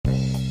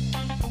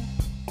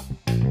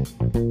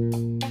Hey,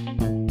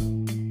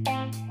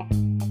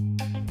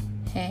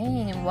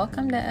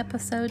 welcome to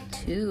episode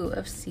 2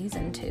 of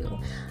season 2.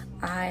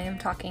 I am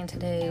talking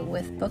today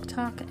with Book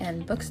Talk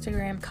and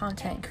Bookstagram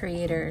content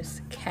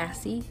creators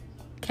Cassie,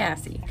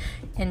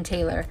 and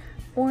Taylor,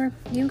 or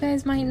you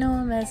guys might know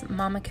them as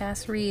Mama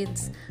Cass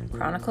Reads,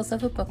 Chronicles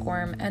of a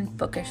Bookworm, and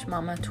Bookish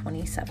Mama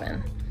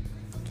 27.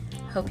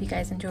 Hope you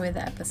guys enjoy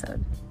the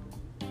episode.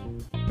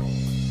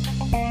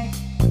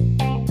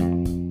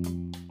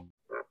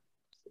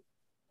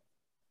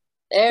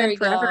 There we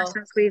go.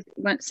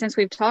 Since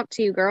we've talked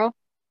to you, girl.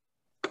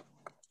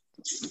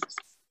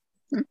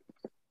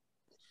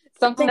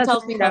 Something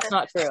tells me that's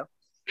not true.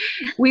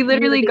 We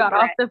literally got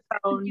off the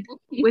phone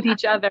with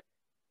each other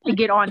to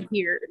get on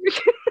here.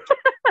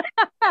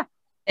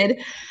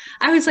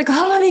 I was like,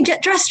 oh, let me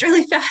get dressed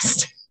really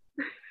fast.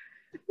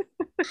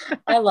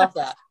 I love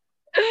that.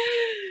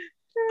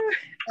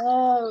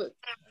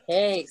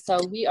 Okay,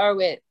 so we are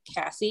with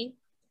Cassie,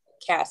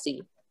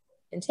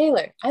 and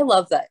Taylor. I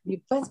love that. You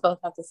guys both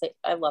have to say,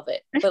 I love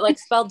it, but like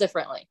spelled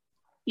differently.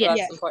 Yeah,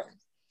 that's important.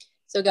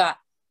 So got,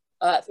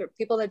 for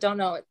people that don't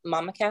know,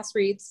 Mama Cass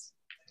Reads,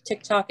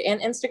 TikTok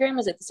and Instagram,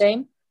 is it the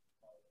same?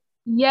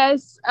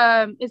 Yes,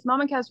 it's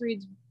Mama Cass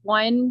Reads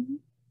 1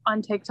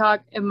 on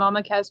TikTok and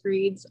Mama Cass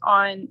Reads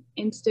on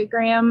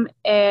Instagram,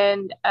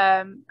 and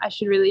I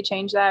should really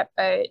change that,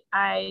 but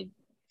I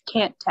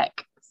can't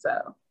tech,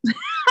 so.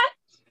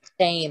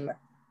 Same.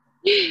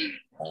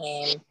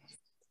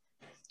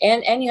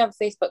 And you have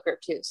a Facebook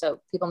group too, so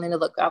people need to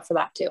look out for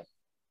that too.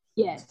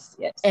 Yes.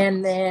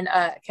 And then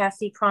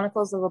Cassie,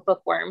 Chronicles of a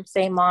Bookworm,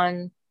 same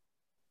on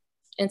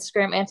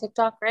Instagram and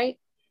TikTok, right?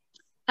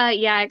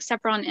 Yeah,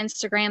 except for on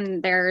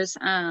Instagram, there's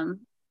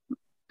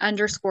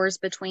underscores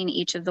between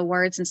each of the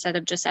words instead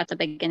of just at the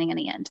beginning and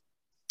the end.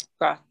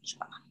 Gotcha.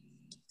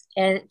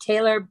 And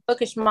Taylor,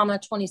 Bookish Mama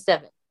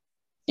 27,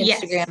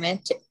 Instagram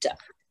and TikTok.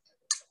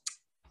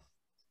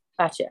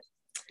 Gotcha.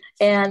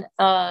 And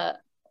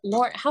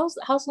Lauren, how's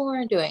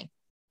Lauren doing?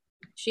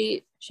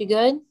 She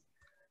good?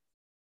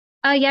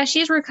 Yeah,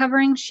 she's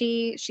recovering.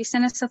 She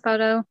sent us a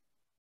photo.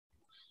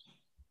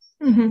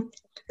 Mm-hmm.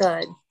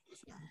 Good.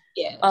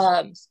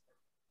 Yeah.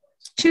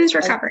 She was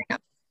recovering.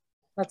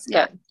 That's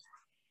good.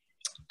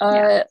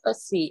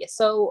 Let's see.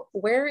 So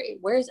where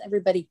is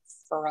everybody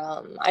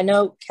from? I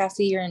know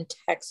Cassie, you're in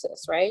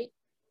Texas, right?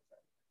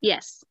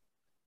 Yes.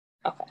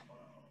 Okay.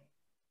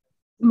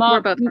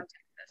 Mom,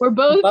 we're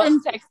both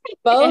in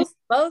Texas.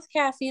 Both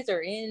Cassies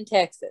are in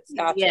Texas.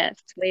 Gotcha. Yes,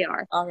 we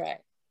are. All right.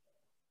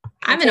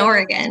 I'm in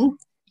Oregon.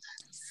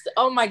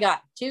 Oh my God.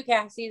 2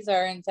 Cassies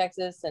are in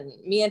Texas and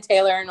me and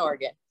Taylor are in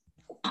Oregon.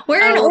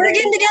 We're in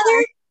Oregon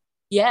together?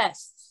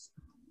 Yes.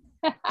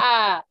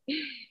 That's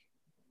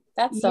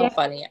so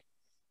funny.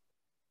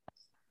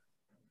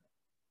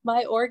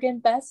 My Oregon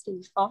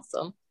bestie.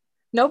 Awesome.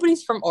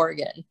 Nobody's from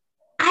Oregon.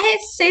 I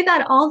say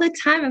that all the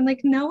time. I'm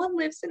like, no one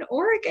lives in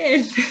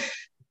Oregon.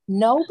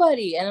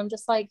 Nobody. And I'm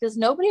just like, does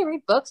nobody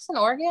read books in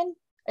Oregon?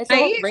 It's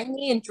all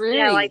rainy and dreary.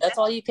 Yeah, that's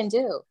all you can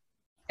do.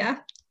 Yeah.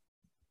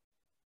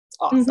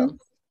 Awesome.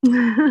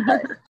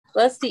 Mm-hmm.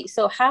 Let's see.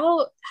 So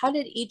how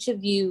did each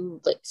of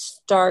you like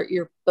start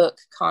your book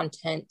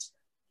content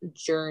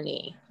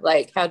journey?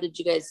 Like, how did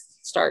you guys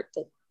start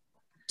the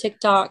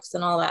TikToks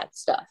and all that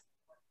stuff?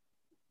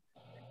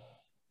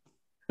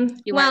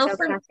 You want to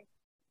go,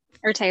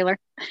 or Taylor?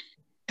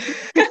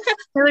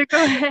 Taylor,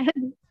 go ahead.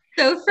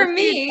 So for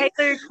me,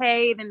 Taylor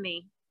K than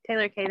me.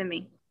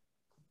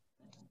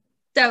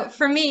 So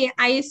for me,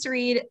 I used to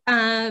read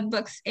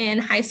books in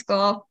high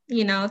school,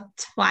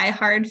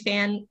 Twihard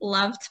fan,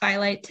 love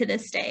Twilight to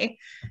this day.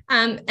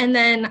 And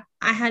then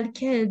I had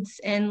kids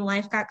and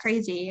life got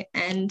crazy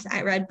and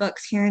I read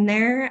books here and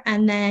there.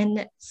 And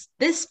then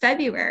this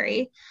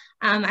February,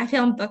 I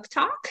found Book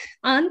Talk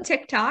on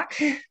TikTok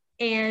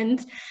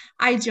and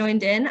I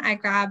joined in. I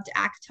grabbed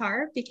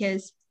Actar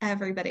because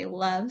everybody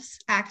loves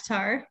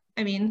Actar.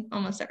 I mean,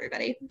 almost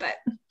everybody, but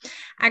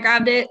I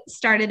grabbed it,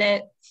 started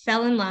it,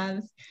 fell in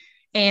love,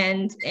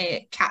 and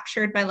it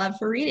captured my love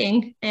for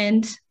reading.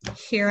 And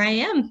here I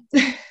am.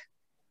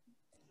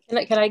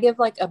 Can I give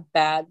like a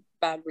bad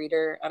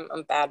reader? I'm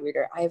a bad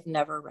reader. I have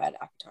never read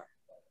Actar.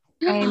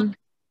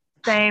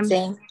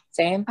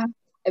 Same.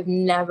 I've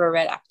never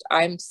read Actar.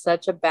 I'm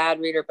such a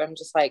bad reader, but I'm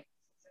just like,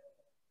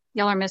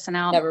 y'all are missing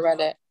out. Never read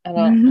it. I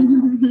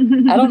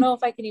don't know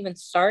if I can even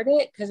start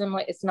it because I'm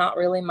like, it's not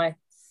really my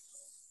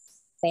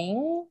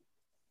thing.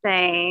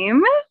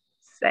 Same.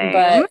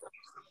 But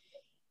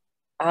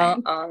I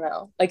don't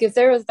know. Like if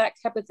there was that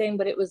type of thing,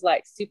 but it was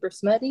like super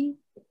smutty,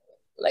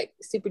 like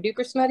super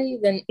duper smutty,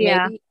 then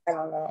maybe, I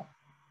don't know.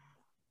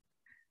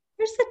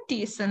 There's a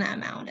decent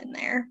amount in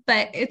there,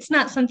 but it's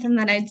not something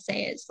that I'd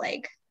say is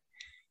like,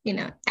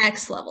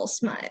 X level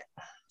smut.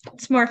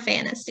 It's more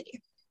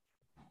fantasy.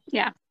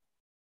 Yeah.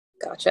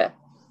 Gotcha.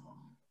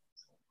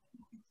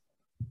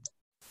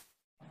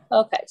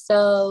 Okay,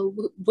 so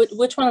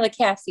which one of the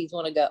Cassies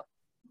want to go?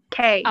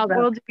 K. I'll go.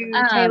 We'll do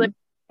Taylor,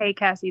 K,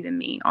 Cassie, than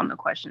me on the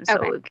question, so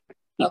we'll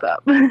keep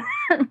up.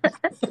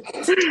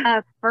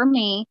 For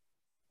me,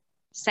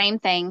 same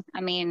thing.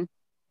 I mean,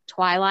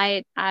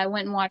 Twilight. I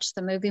went and watched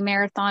the movie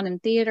marathon in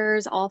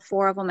theaters, all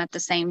 4 of them at the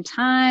same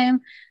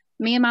time.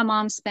 Me and my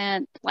mom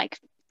spent like,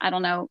 I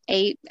don't know,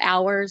 8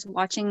 hours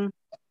watching.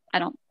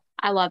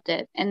 I loved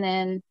it. And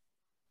then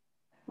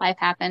life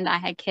happened. I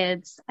had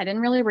kids. I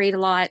didn't really read a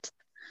lot.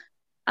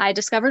 I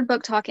discovered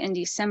Book Talk in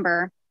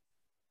December.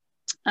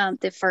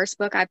 The first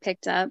book I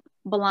picked up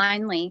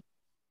blindly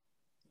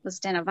was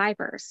Den of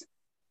Vipers.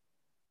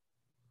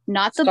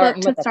 Not the book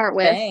to start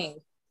with.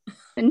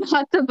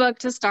 Not the book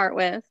to start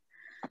with.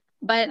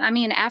 But I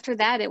mean, after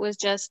that, it was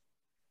just,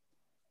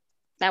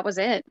 that was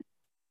it.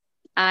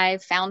 I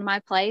found my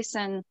place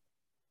and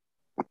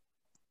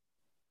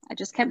I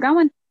just kept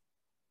going.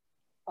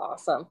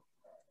 Awesome.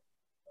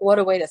 What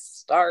a way to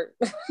start.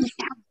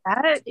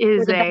 That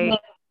is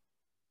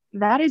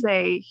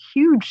a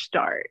huge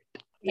start.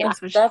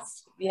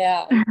 That's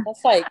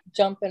like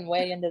jumping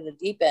way into the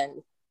deep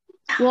end.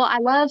 Well, I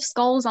love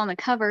skulls on the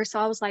cover, so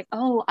I was like,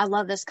 oh, I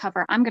love this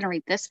cover. I'm going to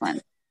read this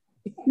one.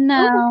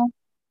 No,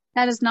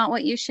 that is not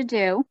what you should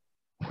do.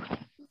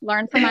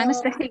 Learn from my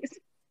mistakes.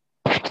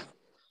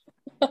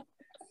 I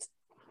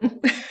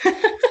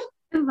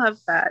love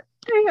that.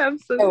 I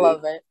absolutely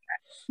love it.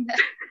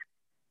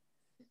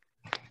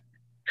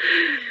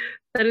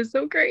 That is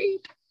so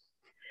great.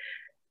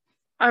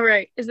 All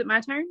right. Is it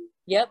my turn?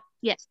 Yep.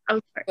 Yes.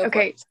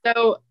 Okay.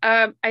 So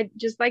I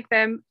just like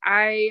them.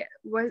 I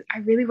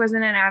really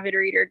wasn't an avid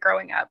reader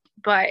growing up,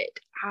 but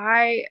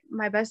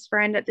my best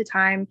friend at the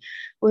time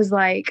was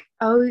like,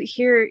 oh,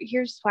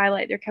 here's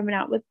Twilight. They're coming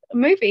out with a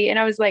movie. And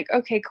I was like,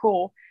 okay,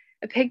 cool.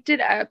 I picked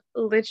it up,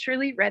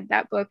 literally read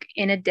that book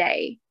in a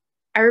day.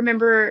 I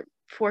remember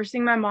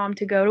forcing my mom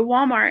to go to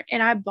Walmart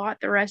and I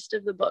bought the rest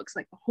of the books,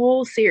 like the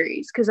whole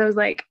series, because I was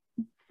like,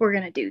 we're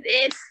gonna do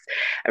this.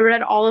 I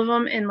read all of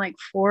them in like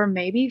 4,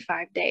 maybe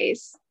 5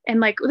 days. And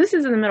like, this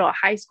is in the middle of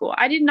high school.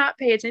 I did not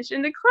pay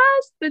attention to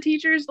class. The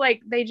teachers,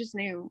 like, they just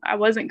knew I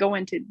wasn't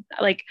going to,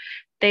 like,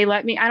 they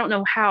let me, I don't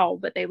know how,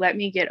 but they let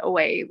me get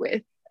away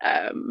with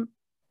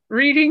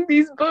reading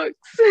these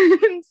books.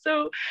 And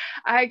so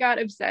I got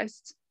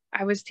obsessed.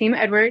 I was Team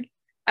Edward.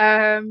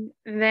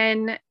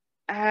 Then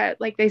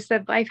like they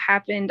said, life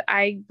happened.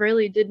 I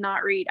really did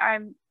not read.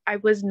 I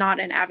was not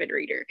an avid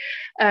reader.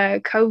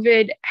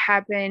 COVID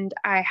happened.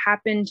 I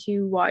happened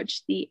to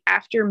watch the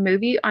After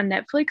movie on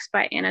Netflix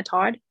by Anna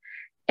Todd,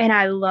 and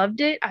I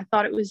loved it. I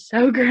thought it was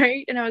so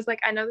great. And I was like,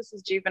 I know this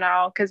is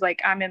juvenile because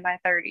like I'm in my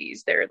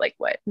 30s. They're like,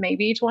 what,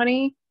 maybe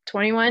 20,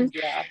 21?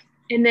 Yeah.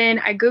 And then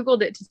I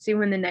Googled it to see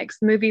when the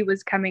next movie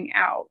was coming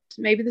out.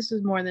 Maybe this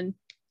was more than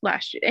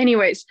last year.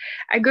 Anyways,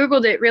 I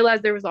Googled it,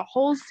 realized there was a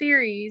whole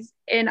series,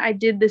 and I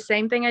did the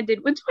same thing I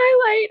did with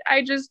Twilight.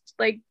 I just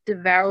like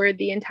devoured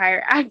the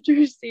entire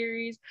After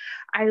series.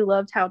 I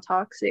loved how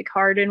toxic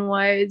Hardin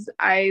was.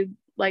 I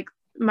like,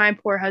 my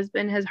poor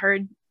husband has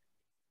heard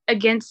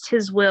against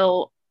his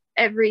will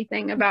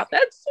everything about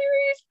that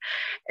series.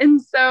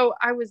 And so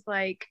I was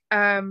like,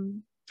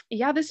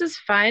 yeah, this is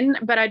fun,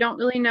 but I don't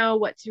really know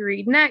what to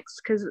read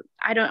next because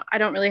I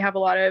don't really have a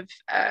lot of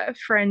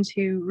friends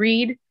who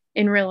read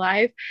in real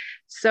life.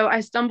 So I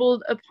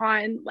stumbled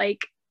upon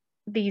like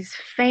these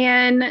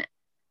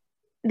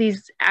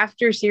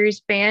After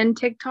series fan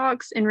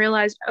TikToks and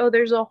realized, oh,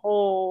 there's a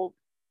whole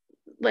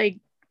like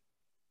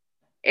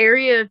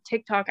area of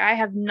TikTok I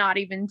have not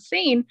even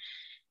seen.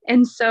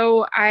 And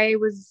so I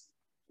was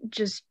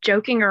just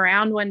joking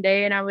around one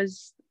day and I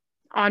was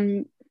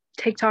on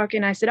TikTok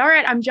and I said, all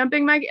right, I'm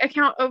jumping my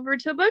account over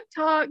to Book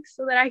Talk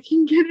so that I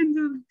can get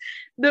into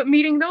the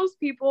meeting those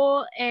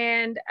people.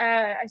 And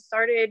I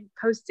started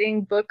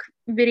posting book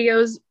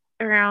videos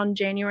around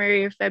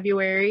January or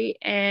February,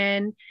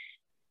 and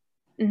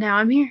now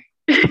I'm here.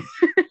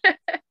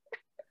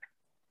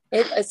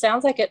 It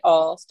sounds like it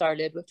all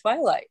started with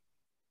Twilight.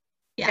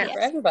 Yeah. For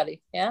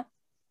everybody. Yeah.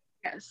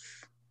 Yes.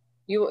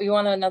 You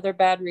want another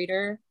bad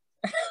reader?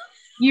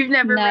 You've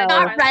never No. read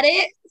Not read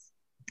it?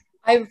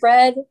 I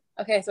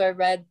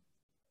read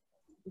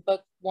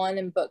book 1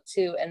 and book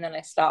 2 and then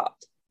I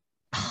stopped.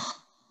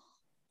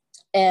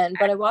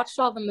 But I watched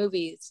all the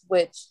movies,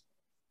 which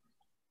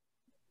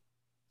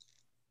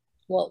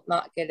we'll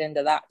not get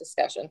into that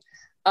discussion.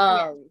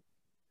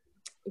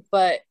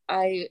 But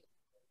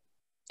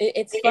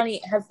it's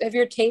funny. Have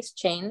your taste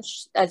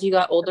changed as you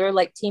got older?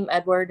 Like Team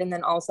Edward, and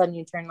then all of a sudden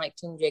you turn like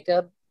Team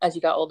Jacob as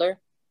you got older?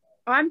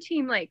 Oh, I'm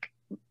team like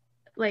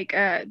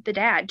the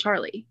dad,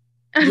 Charlie.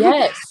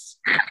 Yes.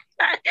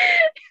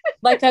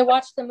 Like I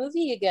watched the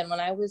movie again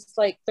when I was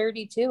like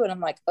 32 and I'm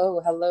like,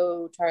 oh,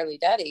 hello, Charlie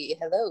Daddy.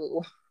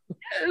 Hello.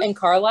 And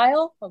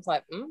Carlisle? I was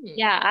like,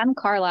 Yeah, I'm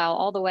Carlisle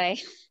all the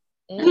way.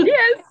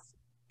 Yes.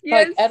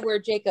 Like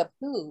Edward Jacob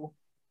who?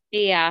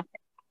 Yeah.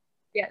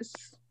 Yes.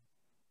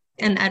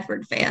 An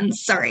Edward fan.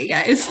 Sorry,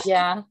 guys.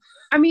 Yeah.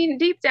 I mean,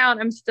 deep down,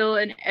 I'm still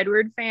an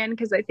Edward fan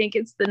because I think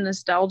it's the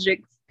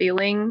nostalgic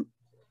feeling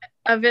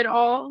of it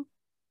all.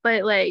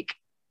 But like,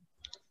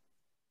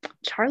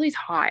 Charlie's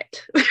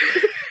hot.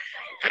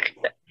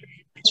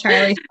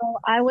 Charlie. So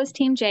I was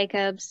Team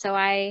Jacob, so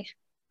I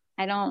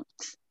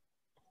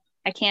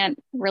can't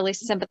really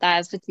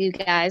sympathize with you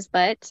guys,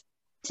 but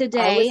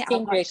Today, was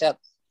Team Jacob.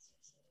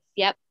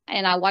 Yep.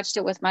 And I watched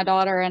it with my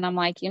daughter, and I'm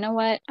like, you know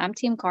what? I'm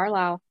Team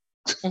Carlisle.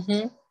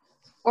 Mm-hmm.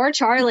 Or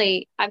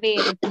Charlie. I mean,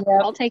 Yep.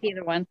 I'll take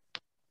either one.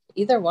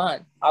 Either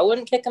one. I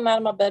wouldn't kick him out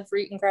of my bed for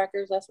eating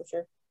crackers, that's for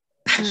sure.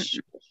 For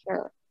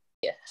sure.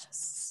 Yeah.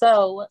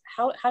 So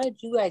how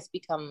did you guys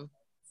become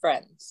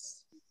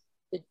friends?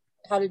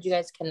 How did you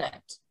guys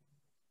connect?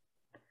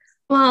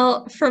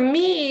 Well, for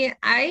me,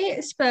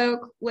 I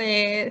spoke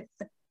with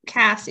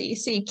Cassie.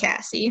 See,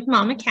 Cassie,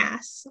 Mama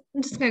Cass.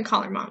 I'm just gonna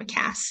call her Mama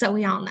Cass, so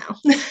we all know.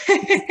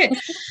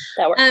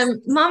 That works.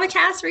 Mama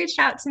Cass reached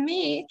out to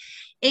me,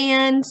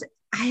 and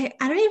I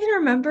don't even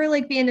remember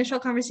like the initial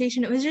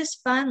conversation. It was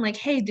just fun, like,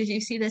 hey, did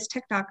you see this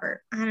TikTok,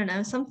 or I don't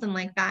know, something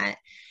like that.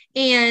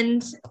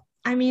 And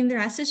I mean, the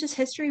rest is just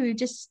history. We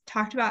just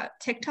talked about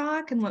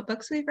TikTok and what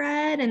books we've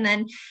read, and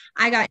then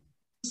I got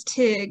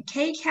to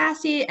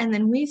Cassie, and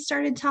then we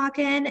started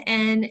talking,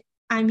 and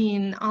I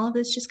mean, all of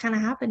this just kind of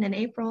happened in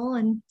April,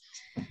 and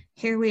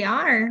here we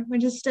are. We're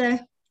just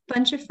a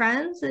bunch of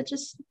friends that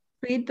just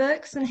read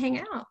books and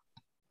hang out.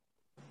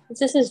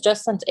 This is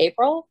just since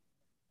April?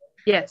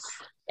 Yes.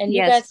 And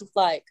you guys have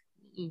like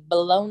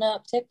blown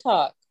up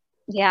TikTok.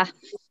 Yeah.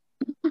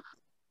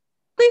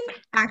 We've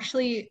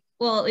actually,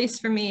 well, at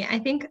least for me, I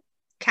think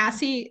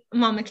Cassie,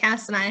 Mama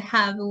Cass, and I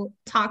have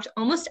talked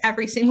almost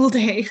every single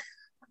day.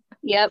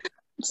 Yep.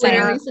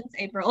 Literally since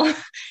April.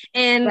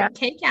 And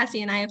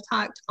Cassie and I have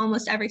talked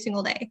almost every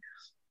single day,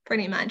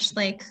 pretty much.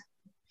 Like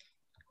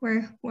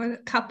we're a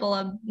couple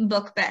of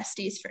book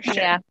besties for sure.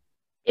 Yeah.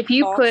 If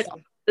you put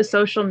the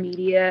social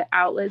media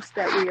outlets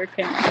that we are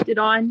connected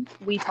on,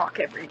 we talk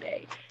every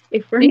day.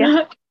 If we're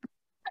not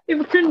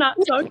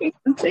talking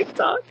on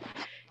TikTok,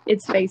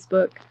 it's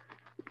Facebook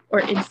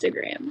or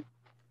Instagram.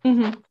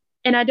 Mm-hmm.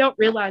 And I don't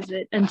realize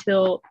it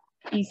until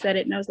you said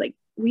it, and I was like,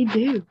 we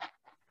do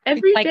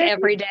every day.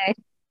 Every day.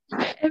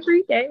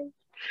 Every day.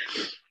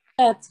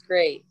 That's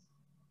great.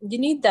 You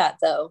need that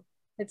though.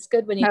 It's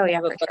good when you can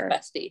have a book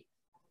bestie.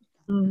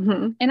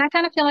 Mm-hmm. And I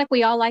kind of feel like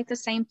we all like the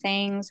same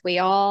things. We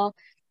all,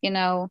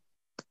 that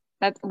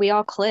we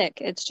all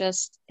click.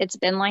 It's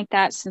been like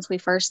that since we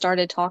first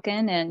started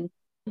talking, and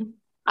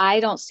I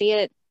don't see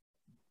it.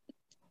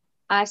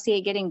 I see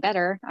it getting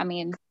better. I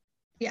mean,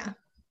 yeah.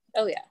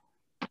 Oh yeah.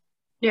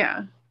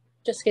 Yeah.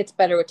 Just gets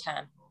better with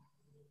time.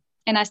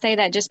 And I say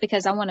that just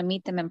because I want to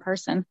meet them in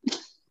person.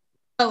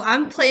 Oh,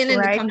 I'm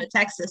planning to come to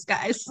Texas,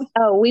 guys.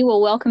 Oh, we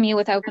will welcome you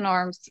with open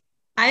arms.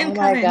 I am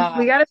coming.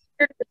 We got to take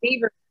her to the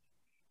Beaver.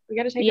 We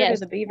got to take her to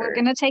the Beaver. We're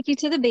going to take you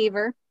to the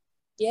Beaver.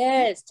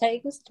 Yes,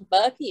 take us to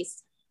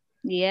Buc-ee's.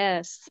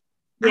 Yes.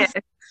 Yes,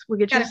 we'll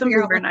get you some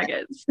Beaver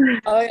nuggets.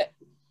 Oh,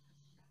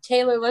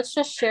 Taylor, let's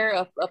just share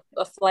a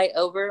flight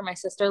over. My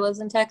sister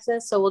lives in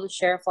Texas, so we'll just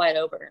share a flight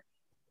over.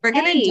 We're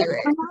going to do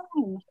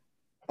it.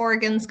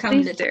 Oregon's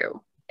coming to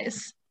do.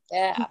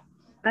 Yeah.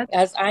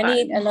 As I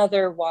need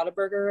another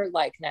Whataburger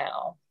like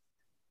now.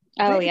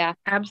 Oh yeah,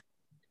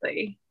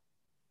 absolutely.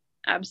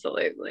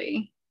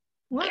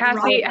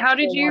 Cassie, how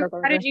did you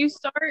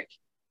start?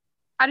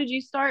 How did you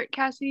start,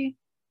 Cassie?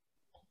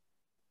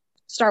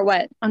 Start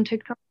what? On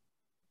TikTok.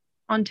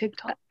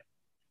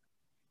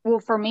 Well,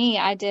 for me,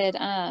 I did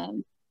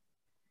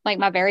like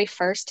my very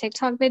first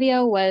TikTok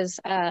video was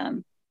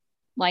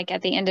like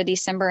at the end of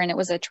December, and it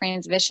was a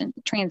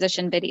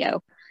transition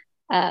video.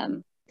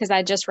 Because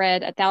I just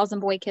read 1,000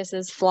 Boy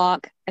Kisses,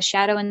 Flock, A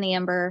Shadow in the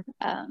Ember,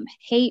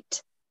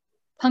 Hate,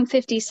 Punk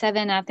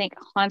 57, I think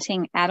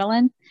Haunting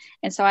Adeline.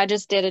 And so I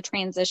just did a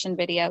transition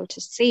video to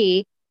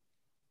see,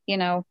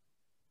 I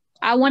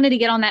wanted to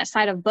get on that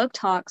side of book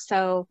talk.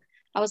 So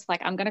I was like,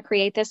 I'm going to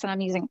create this, and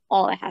I'm using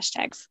all the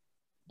hashtags.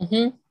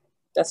 Mm-hmm.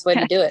 That's the way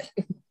to do it.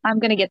 I'm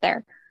going to get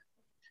there.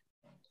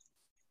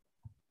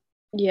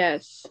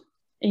 Yes.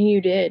 And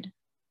you did.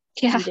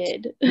 Yeah.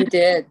 You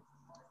did.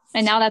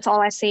 And now that's all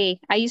I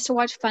see. I used to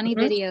watch funny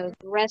videos,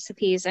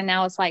 recipes, and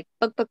now it's like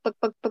book.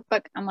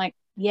 I'm like,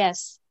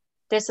 yes,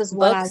 this is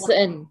what I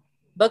want.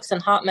 Books and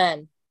hot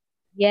men.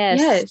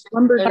 Yes.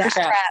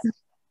 Lumberjack.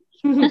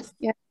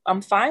 Yeah.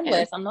 I'm fine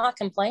with. I'm not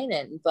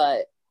complaining,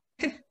 but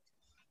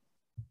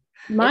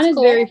mine is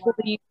cool. Very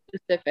fully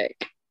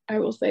specific. I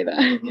will say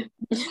that.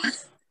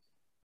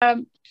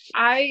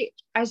 I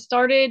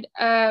started.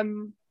 I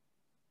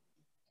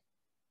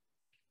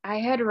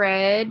had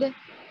read.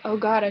 Oh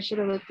God, I should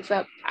have looked this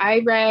up. I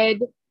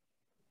read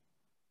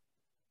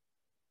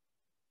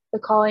the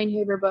Colleen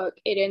Hoover book,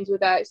 It Ends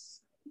With Us.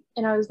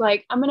 And I was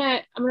like, I'm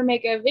gonna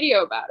make a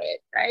video about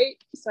it, right?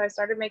 So I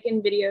started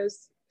making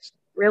videos,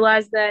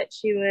 realized that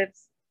she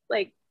lives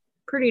like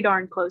pretty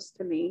darn close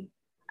to me.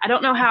 I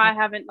don't know how I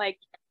haven't like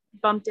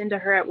bumped into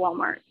her at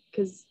Walmart,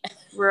 because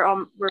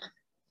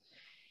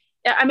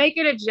I make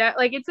it a joke,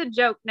 like it's a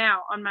joke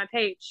now on my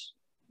page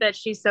that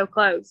she's so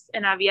close,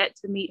 and I've yet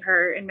to meet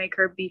her and make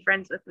her be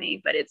friends with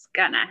me, but it's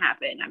gonna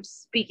happen. I'm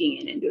speaking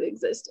it into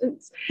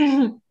existence.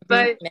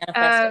 But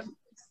I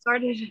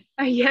started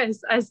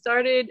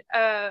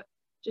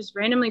just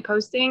randomly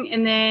posting,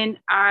 and then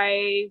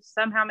I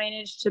somehow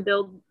managed to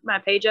build my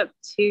page up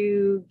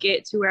to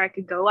get to where I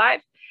could go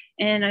live.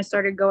 and I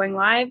started going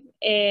live,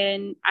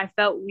 and I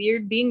felt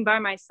weird being by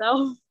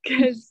myself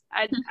because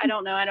I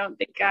don't know. I don't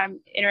think I'm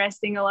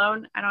interesting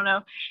alone. I don't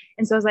know.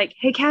 And so I was like,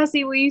 hey,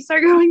 Cassie, will you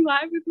start going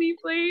live with me,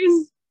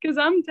 please? Because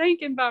I'm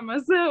tanking by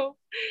myself.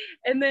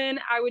 And then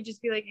I would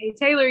just be like, hey,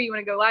 Taylor, you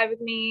want to go live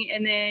with me?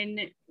 And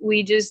then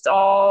we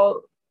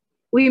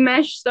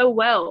mesh so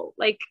well.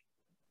 Like,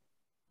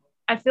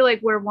 I feel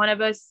like where one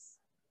of us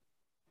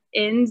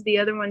ends, the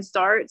other one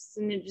starts,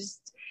 and it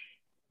just,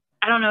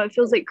 I don't know, it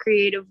feels like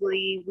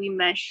creatively we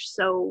mesh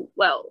so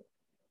well.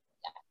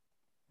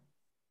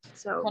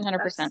 So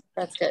 100%.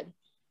 That's good.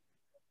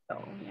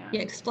 So, You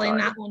explained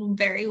that one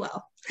very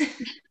well.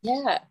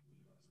 Yeah.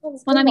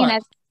 Well, I mean,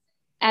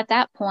 at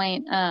that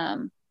point,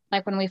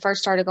 like when we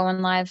first started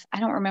going live, I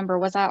don't remember,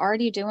 was I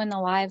already doing the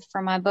live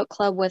for my book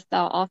club with the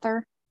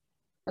author?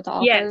 With the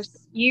authors?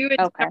 Yes, you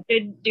had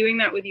started doing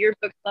that with your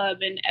book club,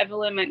 and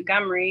Evelyn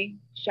Montgomery,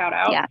 shout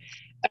out. Yeah.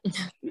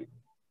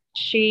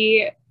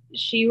 She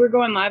were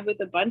going live with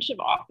a bunch of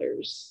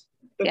authors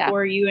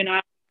before you and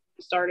I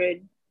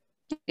started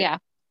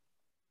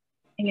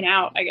hanging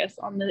out, I guess,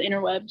 on the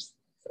interwebs.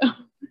 So.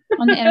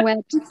 On the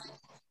interwebs.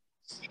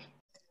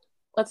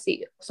 Let's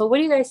see. So what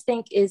do you guys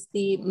think is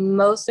the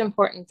most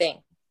important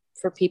thing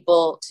for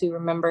people to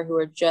remember who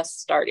are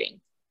just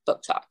starting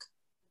Book Talk?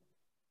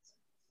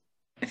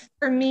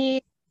 For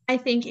me, I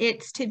think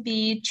it's to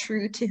be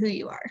true to who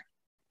you are.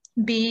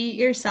 Be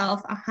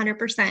yourself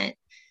 100%.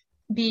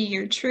 Be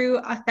your true,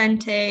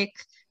 authentic,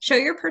 show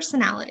your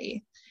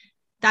personality.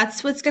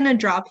 That's what's going to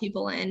draw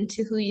people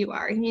into who you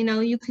are. You know,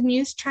 you can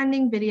use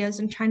trending videos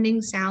and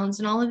trending sounds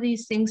and all of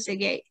these things to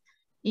get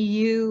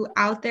you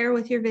out there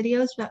with your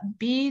videos, but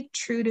be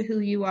true to who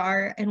you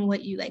are and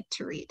what you like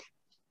to read,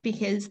 my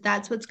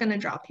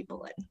own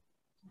people in.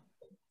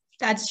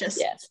 That's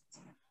just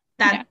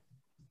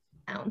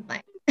own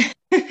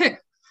thing.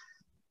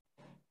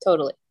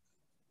 Totally.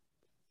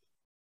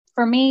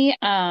 For me,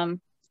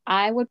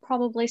 I would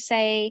probably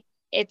say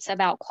it's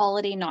about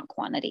quality, not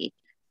quantity.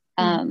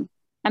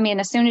 I mean,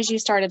 as soon as you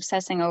start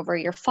obsessing over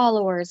your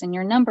followers and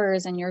your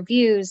numbers and your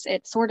views,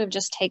 it sort of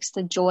just takes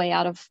the joy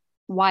out of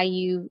why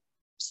you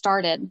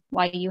started,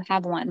 why you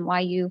have one, why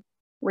you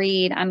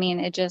read. I mean,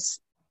 it just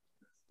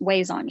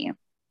weighs on you.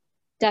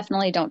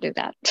 Definitely don't do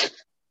that.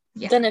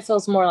 Yeah. Then it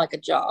feels more like a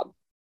job.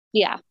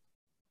 Yeah.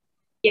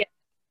 Yeah.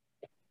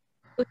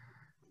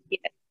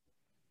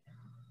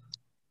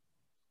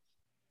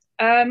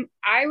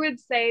 I would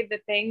say the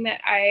thing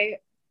that I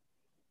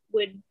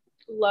would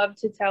love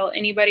to tell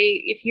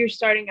anybody, if you're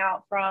starting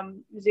out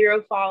from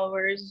 0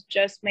 followers,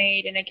 just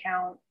made an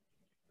account,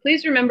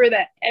 please remember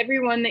that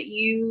everyone that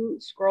you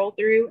scroll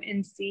through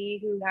and see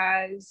who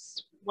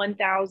has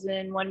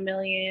 1,000, 1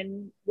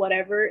 million,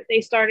 whatever,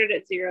 they started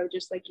at 0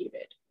 just like you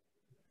did.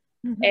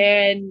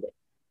 And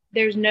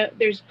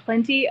there's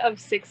plenty of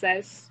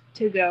success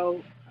to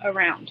go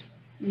around.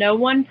 No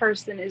one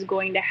person is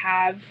going to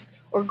have,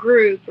 or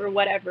group or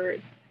whatever,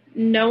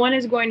 no one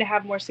is going to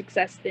have more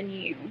success than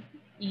you.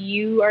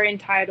 You are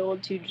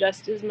entitled to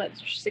just as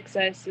much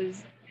success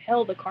as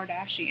hell the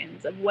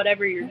Kardashians of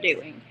whatever you're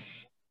doing.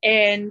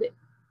 And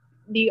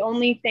the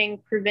only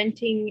thing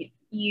preventing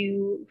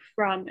you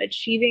from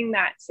achieving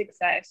that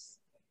success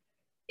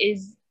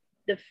is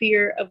the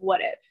fear of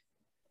what if.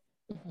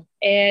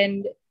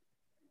 And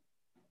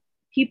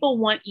people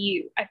want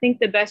you. I think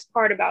the best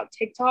part about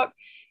TikTok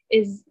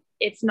is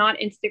it's not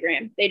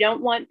Instagram. They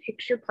don't want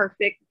picture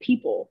perfect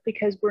people,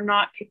 because we're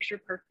not picture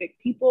perfect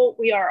people.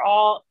 We are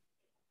all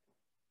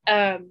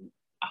a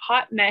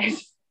hot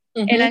mess.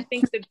 And I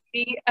think the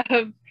beauty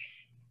of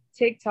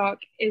TikTok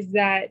is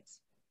that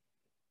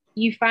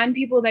you find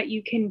people that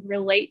you can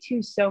relate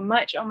to so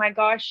much. Oh my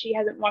gosh, she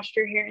hasn't washed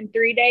her hair in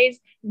 3 days.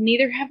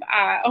 Neither have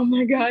I. Oh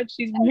my God,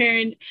 she's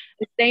wearing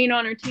a stain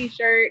on her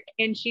t-shirt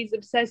and she's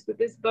obsessed with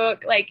this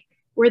book. Like,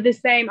 we're the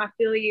same. I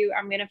feel you.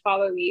 I'm going to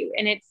follow you.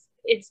 And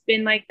it's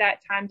been like that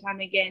time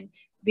again.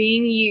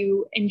 Being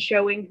you and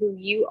showing who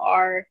you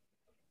are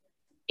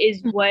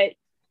is what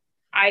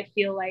I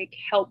feel like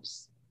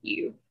helps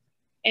you.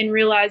 And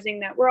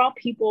realizing that we're all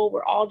people.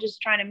 We're all just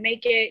trying to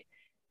make it.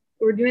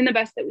 We're doing the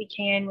best that we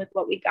can with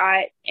what we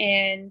got,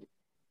 and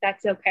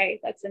that's okay.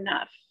 That's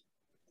enough.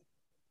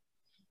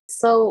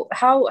 So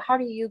how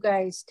do you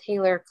guys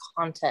tailor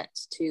content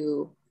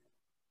to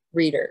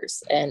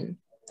readers and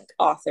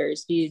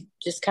authors? Do you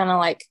just kind of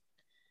like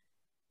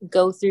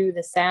go through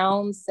the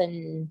sounds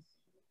and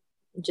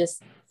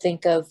just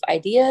think of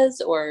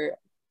ideas, or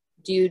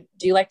do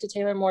you like to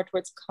tailor more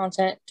towards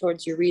content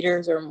towards your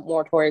readers or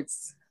more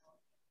towards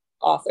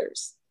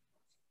authors,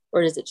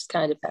 or does it just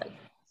kind of depend?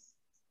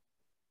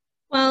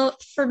 Well,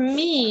 for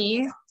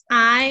me,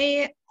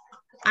 I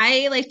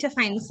like to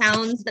find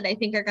sounds that I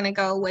think are going to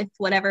go with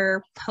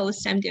whatever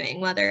post I'm doing,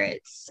 whether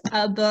it's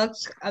a book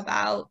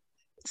about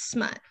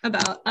smut,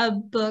 about a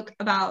book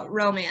about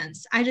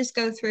romance. I just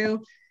go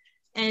through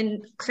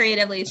and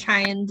creatively try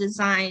and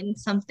design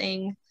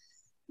something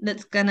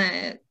that's going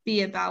to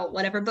be about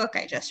whatever book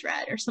I just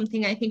read, or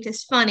something I think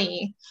is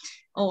funny.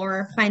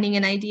 or finding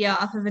an idea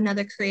off of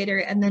another creator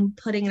and then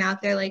putting it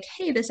out there like,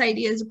 hey, this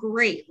idea is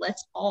great.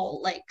 Let's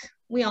all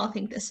we all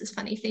think this is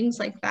funny, things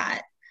like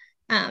that.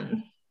 I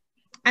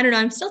don't know.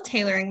 I'm still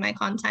tailoring my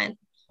content.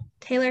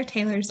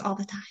 Tailors all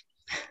the time.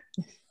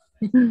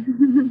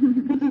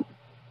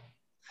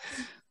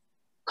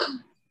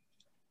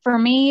 For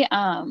me,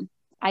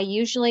 I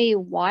usually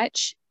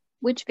watch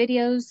which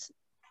videos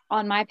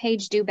on my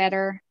page do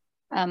better.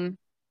 And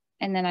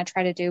then I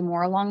try to do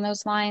more along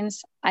those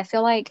lines. I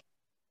feel like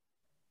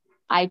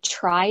I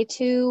try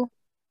to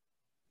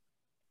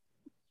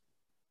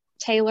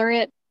tailor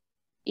it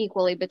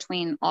equally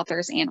between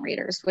authors and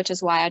readers, which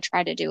is why I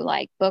try to do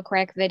like book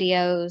rec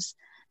videos.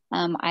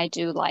 I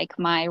do like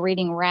my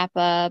reading wrap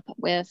up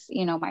with,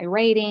 my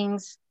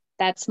ratings.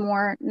 That's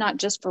more not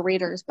just for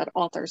readers, but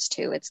authors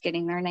too. It's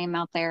getting their name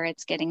out there.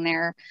 It's getting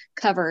their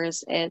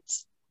covers.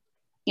 It's,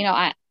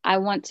 I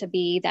want to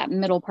be that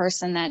middle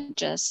person that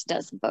just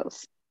does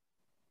both.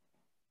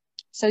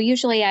 So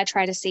usually I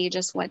try to see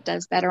just what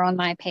does better on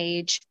my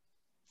page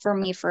for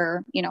me,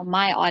 for,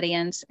 my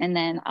audience. And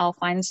then I'll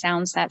find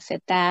sounds that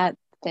fit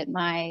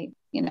my,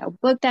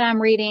 book that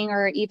I'm reading,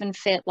 or even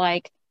fit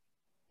like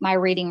my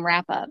reading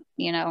wrap up,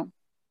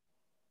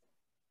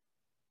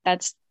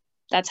 that's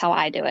how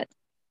I do it.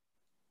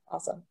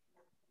 Awesome.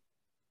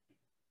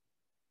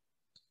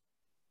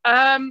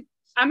 I'm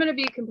going to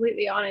be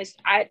completely honest.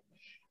 I'm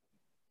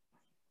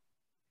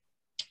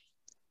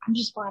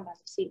just flying by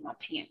the seat of my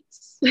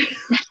pants.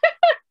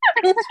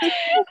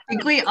 I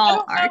think we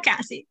all are,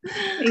 Cassie.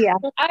 Yeah.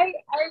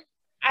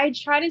 I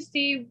try to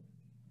see,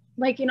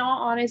 in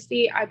all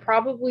honesty, I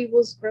probably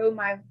will scroll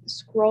my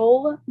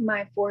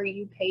For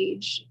You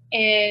page.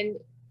 And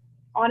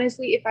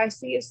honestly, if I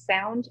see a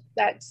sound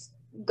that's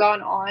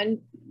gone on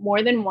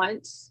more than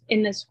once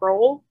in the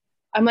scroll,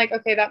 I'm like,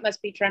 okay, that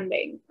must be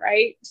trending,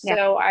 right? Yeah.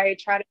 So I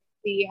try to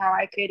see how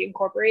I could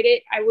incorporate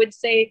it. I would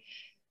say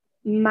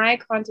my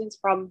content's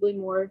probably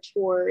more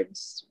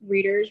towards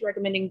readers,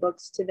 recommending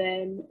books to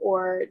them,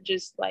 or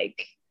just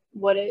like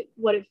what it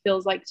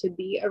feels like to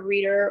be a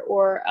reader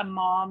or a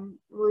mom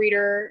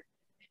reader,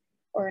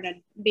 or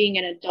being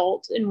an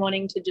adult and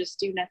wanting to just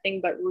do nothing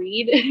but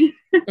read.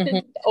 Mm-hmm.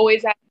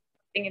 Always have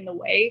something in the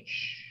way.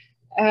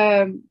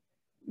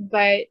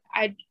 But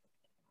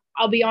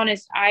I'll be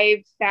honest,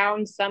 I've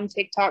found some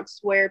TikToks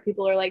where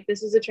people are like,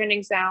 this is a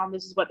trending sound,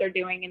 this is what they're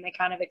doing, and they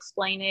kind of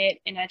explain it.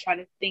 And I try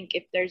to think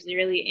if there's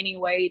really any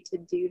way to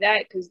do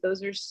that, because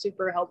those are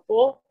super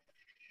helpful.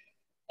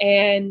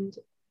 And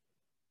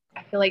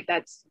I feel like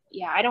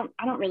I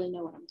don't really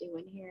know what I'm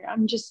doing here.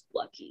 I'm just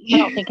lucky. I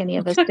don't think any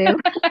of us do.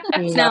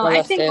 No,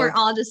 I think we're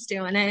all just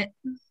doing it.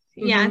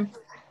 Mm-hmm. Yeah.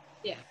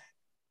 Yeah.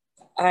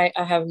 I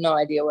have no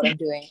idea what I'm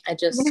doing. I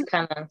just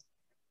kind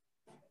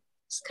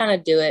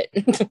of do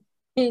it.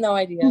 No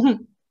idea.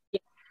 Yeah.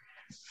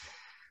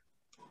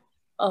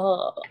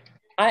 Oh,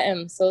 I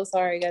am so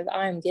sorry, guys.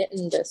 I'm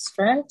getting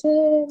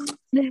distracted.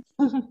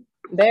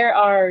 There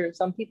are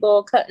some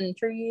people cutting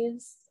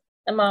trees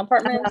in my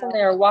apartment, and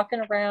they're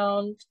walking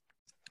around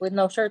with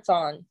no shirts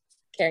on,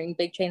 carrying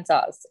big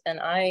chainsaws, and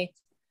I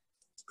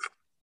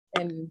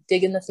am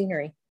digging the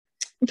scenery.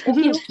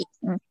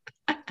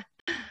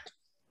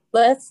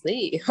 Let's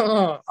see.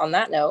 On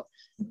that note,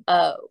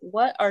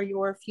 what are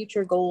your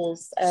future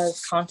goals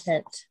as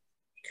content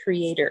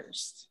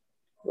creators?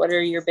 What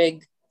would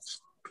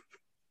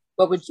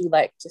you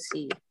like to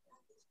see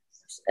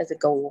as a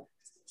goal?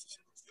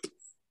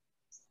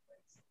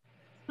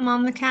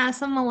 Mama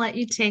Cass, I'm gonna let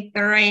you take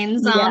the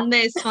reins on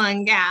this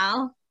one,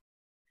 gal.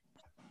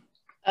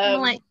 I'm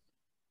gonna let you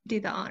do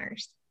the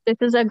honors. This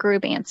is a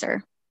group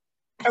answer.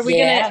 Are we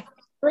gonna?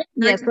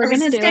 Yes, we're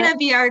gonna do it. This is gonna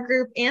be our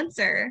group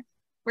answer.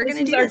 We're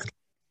gonna do this.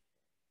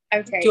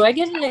 Okay. Do I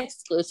get an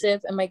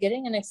exclusive? Am I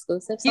getting an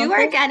exclusive? You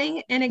are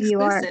getting an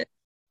exclusive.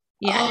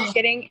 Yeah.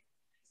 Getting.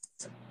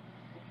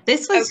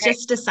 This was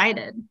just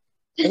decided.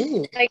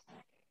 Ooh. Like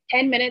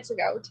 10 minutes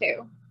ago,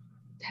 too.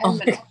 10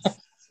 minutes.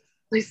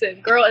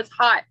 Listen, girl, it's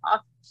hot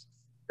off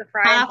the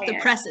frying pan. Off the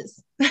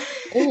presses.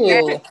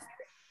 Ooh.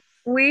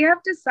 We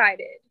have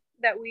decided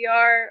that we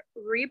are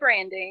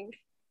rebranding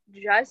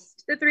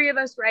just the three of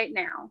us right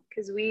now,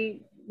 because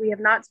we have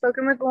not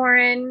spoken with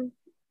Lauren.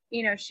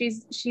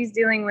 She's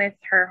dealing with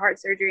her heart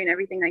surgery and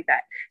everything like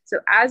that. So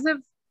as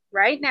of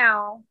right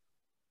now,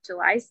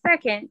 July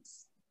 2nd,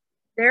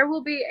 there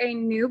will be a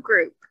new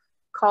group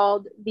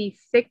called the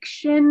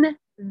Fiction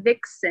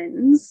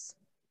Vixenz.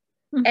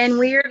 And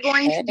we are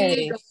going to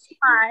be going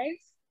live.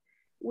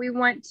 We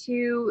want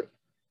to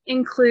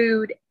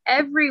include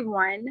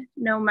everyone,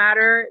 no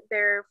matter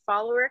their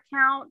follower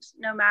count,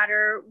 no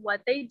matter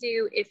what they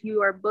do. If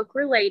you are book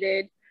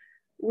related,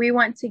 we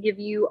want to give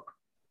you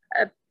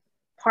a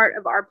part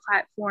of our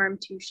platform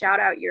to shout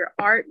out your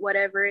art,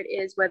 whatever it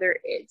is, whether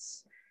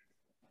it's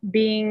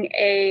being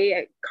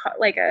a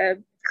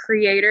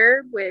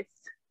creator with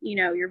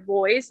your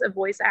voice, a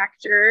voice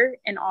actor,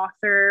 an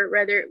author,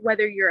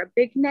 whether you're a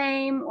big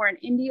name or an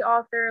indie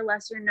author,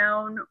 lesser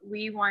known.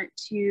 We want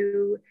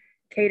to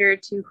cater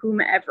to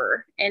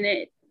whomever. And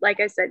it, like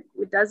I said,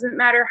 it doesn't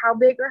matter how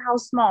big or how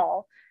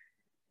small.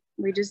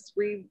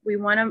 we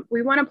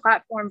want a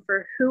platform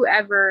for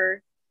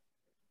whoever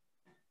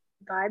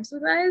vibes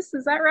with us.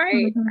 Is that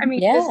right? I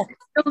mean,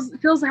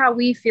 just feels how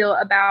we feel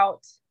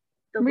about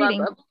the Reading.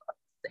 love of books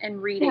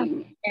and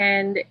reading,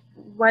 and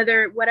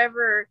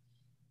whatever,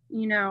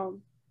 you know,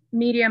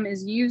 medium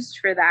is used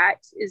for that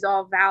is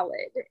all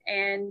valid,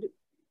 and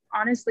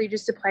honestly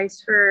just a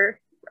place for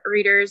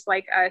readers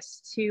like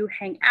us to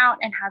hang out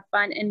and have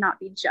fun and not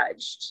be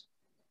judged.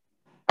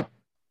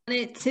 We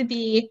want it to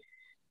be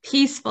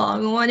peaceful.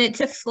 We want it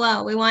to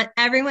flow. We want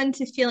everyone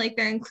to feel like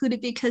they're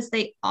included, because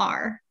they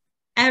are.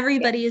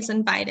 Everybody is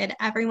invited.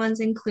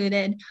 Everyone's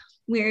included.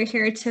 We're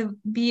here to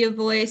be a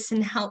voice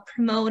and help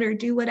promote or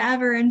do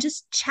whatever, and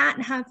just chat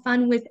and have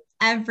fun with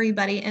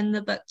everybody in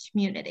the book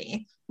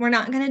community. We're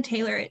not going to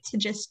tailor it to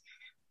just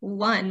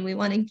one. We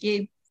want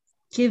to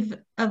give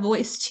a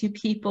voice to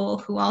people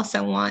who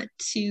also want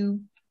to,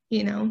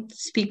 you know,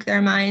 speak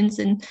their minds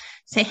and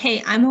say,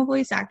 hey, I'm a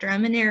voice actor,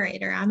 I'm a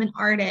narrator, I'm an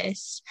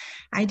artist,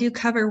 I do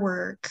cover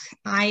work,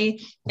 I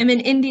am an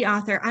indie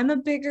author, I'm a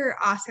bigger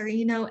author,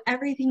 you know,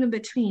 everything in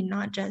between,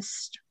 not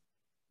just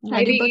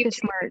I do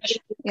bookish merch.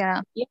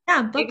 Yeah,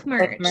 book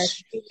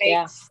merch.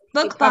 Yeah,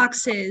 book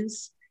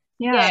boxes.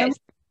 Yes.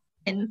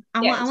 And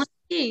I want to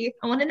see,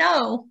 I want to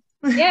know.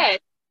 Yes.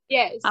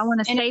 I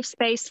want a safe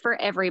space for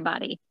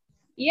everybody.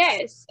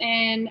 Yes,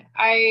 and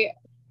I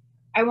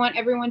want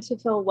everyone to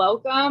feel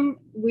welcome.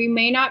 We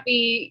may not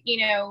be,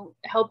 you know,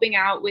 helping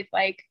out with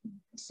like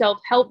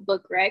self-help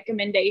book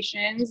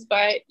recommendations,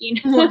 but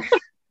you know,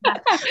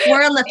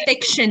 we're on the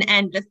fiction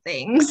end of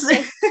things.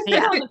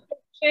 Yeah.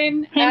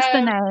 Fiction, hence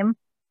the name.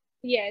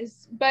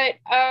 Yes, but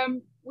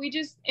we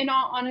just, in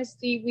all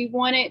honesty, we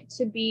want it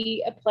to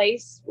be a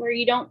place where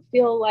you don't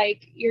feel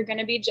like you're going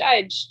to be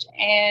judged,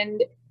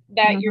 and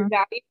that you're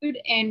valued,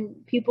 and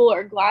people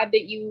are glad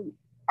that you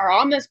are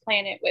on this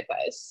planet with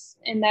us.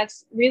 And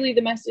that's really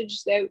the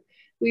message that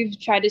we've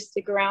tried to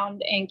stick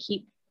around and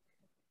keep,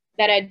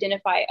 that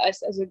identify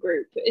us as a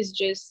group, is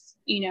just,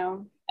 you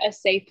know, a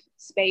safe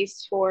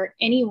space for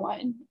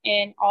anyone,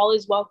 and all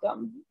is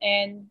welcome.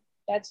 And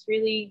that's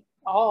really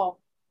all.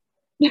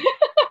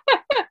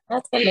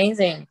 That's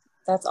amazing.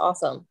 That's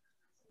awesome.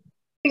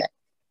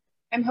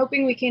 I'm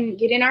hoping we can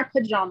get in our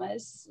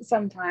pajamas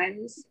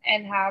sometimes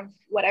and have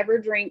whatever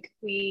drink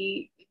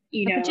we,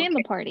 you know,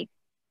 pajama party.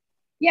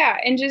 Yeah,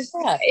 and just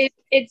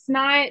it's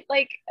not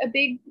like a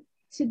big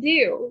to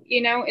do,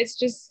 you know, it's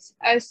just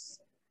us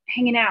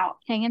hanging out.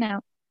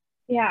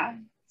 Yeah.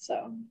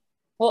 So.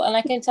 Well, and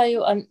I can tell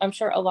you, I'm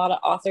sure a lot of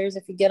authors,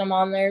 if you get them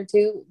on there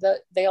too,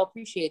 they'll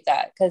appreciate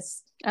that,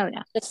 because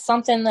it's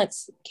something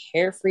that's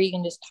carefree. You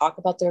can just talk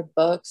about their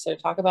books or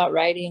talk about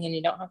writing, and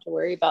you don't have to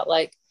worry about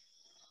like,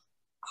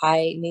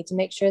 I need to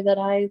make sure that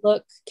I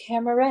look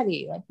camera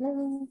ready. Like,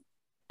 no,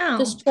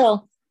 just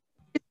chill.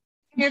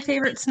 Your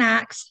favorite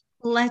snacks.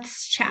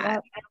 Let's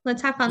chat.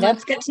 Let's have fun.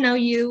 Let's get to know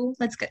you.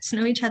 Let's get to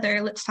know each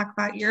other. Let's talk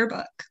about your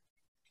book.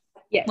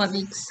 Yes.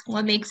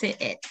 What makes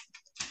it?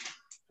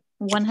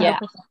 100%. Yeah.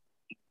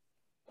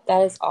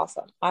 That is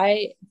awesome.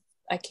 I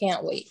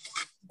can't wait.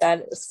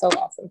 That is so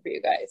awesome for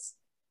you guys.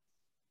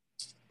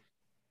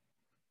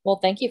 Well,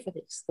 thank you for the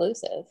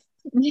exclusive.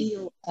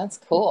 That's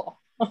cool.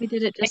 We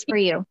did it just for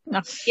you.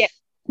 No. Yeah.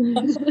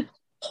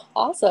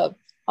 Awesome.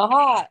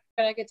 Aha.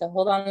 I get to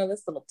hold on to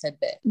this little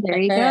tidbit. There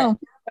you go.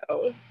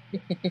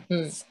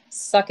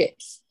 Suck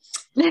it.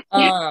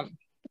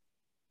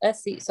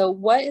 Let's see. So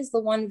what is the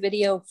one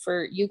video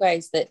for you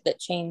guys that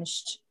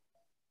changed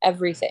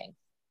everything?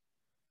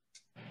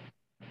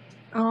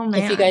 Oh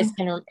man. If you guys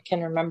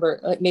can remember,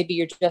 like maybe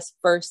your just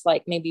first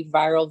like maybe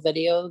viral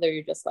video that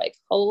you're just like,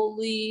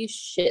 holy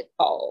shit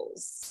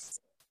balls.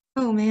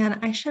 Oh man,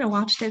 I should have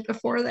watched it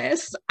before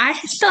this. I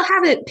still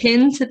have it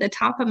pinned to the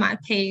top of my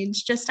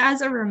page just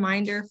as a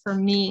reminder for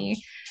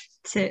me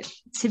to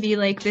be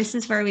like, this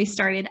is where we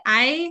started.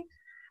 I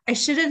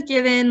should have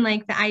given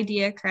like the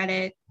idea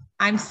credit.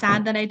 I'm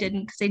sad that I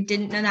didn't, because I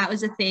didn't know that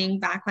was a thing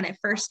back when I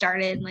first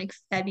started, like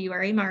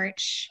February,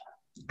 March.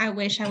 I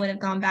wish I would have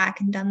gone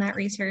back and done that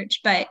research,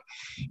 but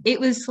it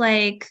was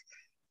like,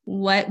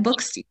 what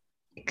books do you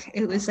like?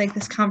 It was like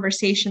this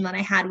conversation that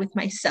I had with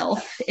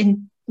myself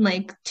in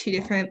like two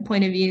different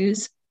point of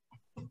views,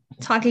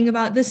 talking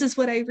about this is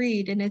what I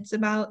read, and it's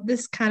about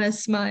this kind of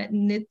smut,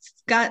 and it's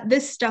got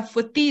this stuff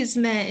with these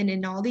men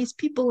and all these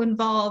people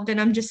involved, and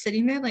I'm just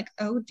sitting there like,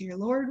 oh dear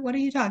Lord, what are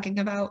you talking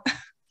about?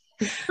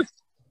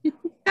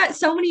 Got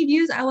so many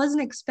views. I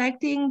wasn't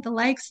expecting the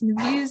likes and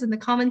the views and the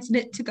comments in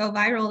it to go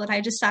viral, that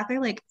I just sat there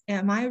like,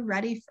 am I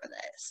ready for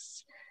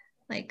this?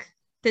 Like,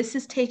 this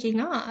is taking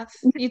off.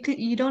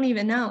 You don't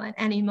even know at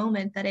any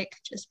moment that it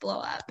could just blow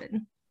up,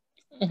 and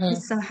I'm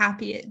so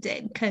happy it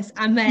did, because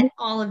I met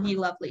all of you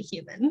lovely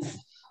humans.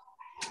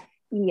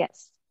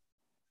 Yes.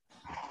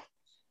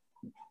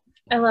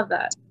 I love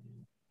that.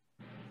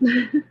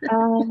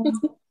 I'm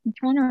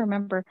trying to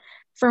remember.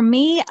 For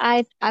me,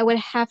 I would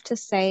have to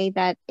say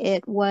that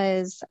it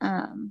was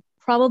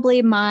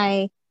probably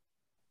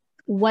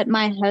what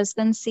my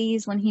husband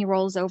sees when he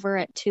rolls over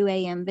at 2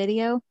 a.m.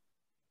 video.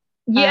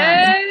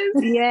 Yes.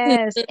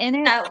 Yes.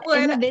 In That the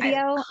would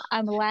video,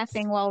 I'm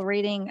laughing while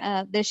reading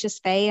Vicious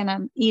Fae, and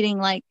I'm eating,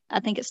 like, I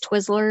think it's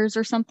Twizzlers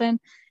or something.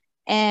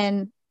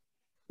 And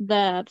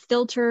the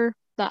filter,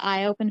 the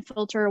eye open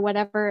filter or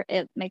whatever,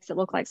 it makes it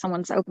look like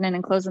someone's opening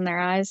and closing their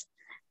eyes.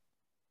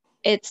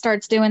 It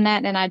starts doing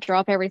that, and I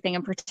drop everything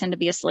and pretend to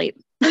be asleep.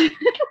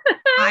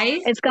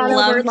 It's got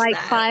over like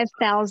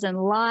 5,000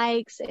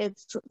 likes.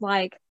 It's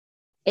like,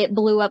 it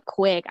blew up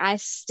quick. I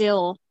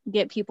still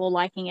get people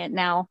liking it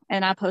now,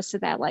 and I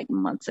posted that like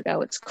months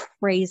ago. It's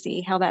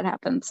crazy how that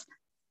happens.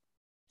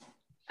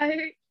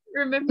 I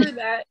remember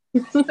that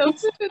so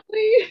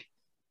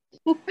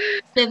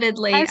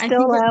vividly. I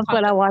still laugh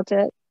when I watch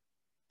it.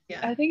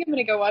 Yeah. I think I'm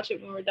gonna go watch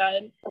it when we're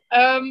done.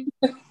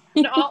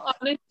 In all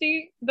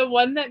honesty, the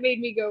one that made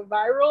me go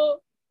viral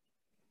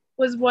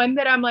was one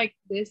that I'm like,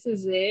 this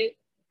is it.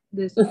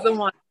 This is the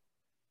one.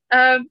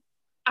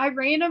 I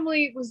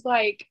randomly was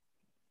like,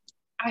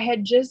 I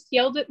had just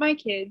yelled at my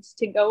kids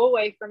to go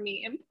away from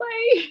me and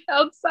play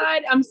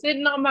outside. I'm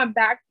sitting on my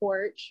back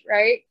porch,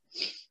 right?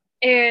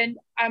 And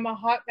I'm a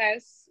hot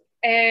mess.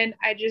 And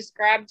I just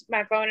grabbed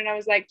my phone and I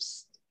was like,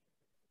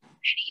 I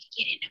need to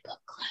get in a book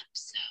club.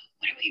 So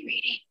what are we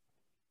reading?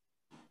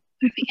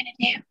 What are we going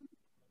to do?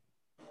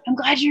 I'm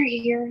glad you're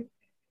here.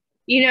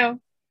 You know,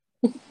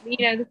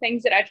 the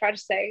things that I try to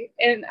say.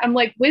 And I'm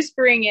like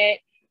whispering it.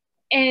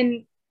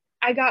 And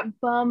I got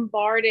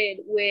bombarded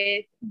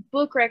with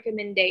book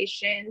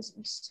recommendations,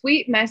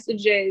 sweet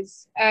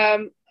messages,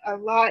 a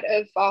lot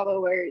of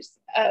followers.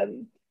 I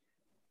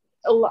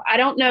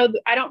don't know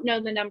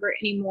the number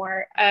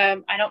anymore.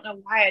 I don't know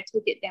why I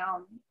took it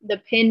down. The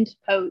pinned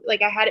post,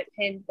 like I had it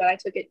pinned, but I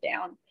took it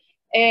down,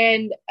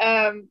 and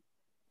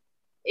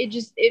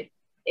it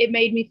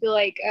made me feel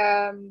like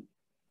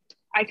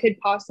I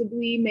could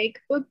possibly make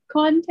book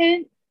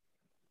content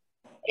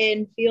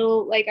and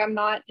feel like I'm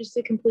not just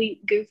a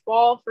complete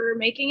goofball for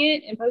making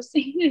it and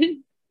posting it.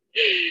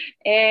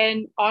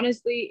 And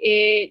honestly,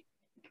 it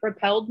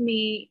propelled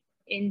me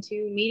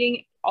into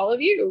meeting all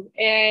of you.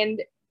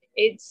 And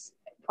it's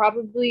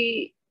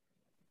probably,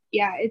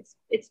 it's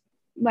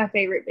my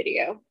favorite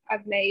video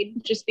I've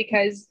made, just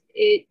because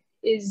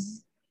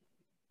it's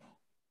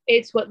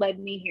what led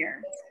me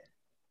here.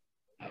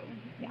 So,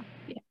 yeah.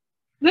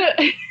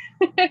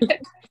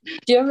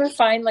 Do you ever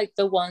find like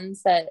the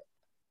ones that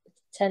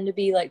tend to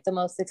be like the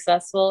most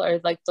successful,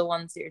 or like the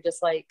ones that you're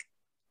just like,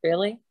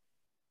 really?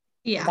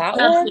 Yeah. That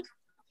one?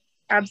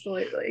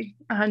 Absolutely.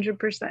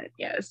 100%.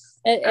 Yes.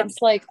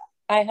 It's like,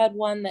 I had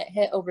one that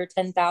hit over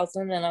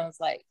 10,000 and I was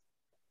like,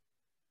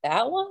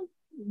 that one?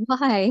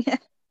 Why?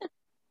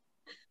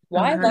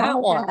 Why that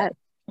one? That?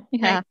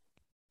 Yeah.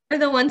 Are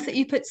the ones that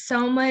you put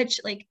so much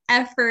like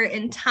effort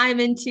and time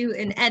into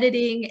in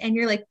editing, and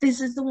you're like,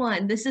 this is the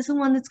one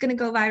that's going to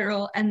go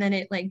viral, and then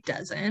it like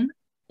doesn't.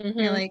 Mm-hmm.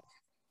 You're like,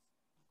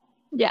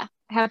 yeah,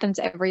 it happens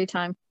every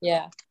time.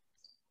 Yeah.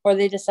 Or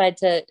they decide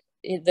the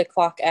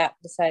clock app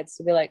decides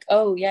to be like,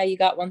 oh yeah, you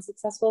got one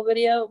successful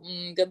video,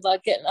 good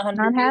luck getting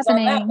 100 views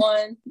on that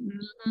one.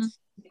 Mm-hmm.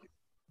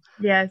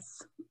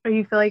 Yes. Or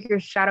you feel like you're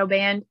shadow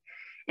banned,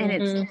 and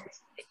it's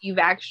you've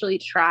actually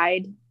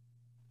tried,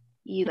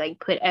 you like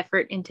put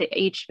effort into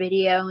each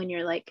video, and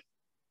you're like,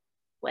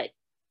 what?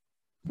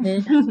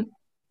 That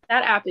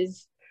app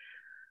is,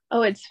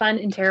 it's fun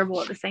and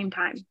terrible at the same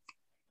time.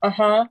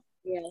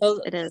 Yes, so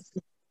it is.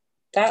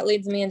 That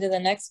leads me into the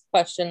next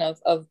question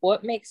of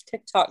what makes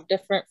TikTok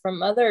different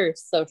from other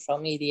social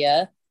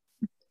media.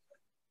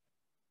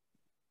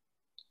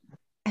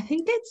 I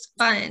think it's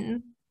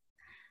fun.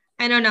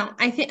 I don't know.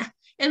 I think,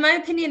 in my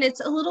opinion, it's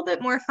a little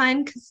bit more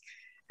fun because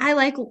I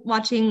like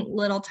watching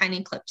little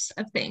tiny clips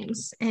of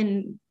things,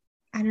 and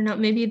I don't know,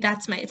 maybe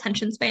that's my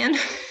attention span,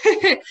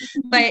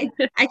 but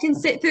I can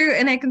sit through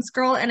and I can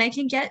scroll and I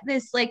can get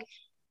this like,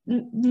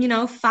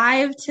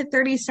 5 to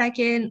 30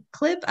 second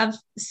clip of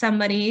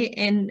somebody,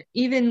 and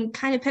even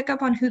kind of pick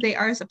up on who they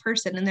are as a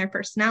person and their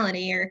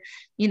personality, or,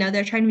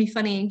 they're trying to be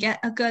funny and get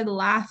a good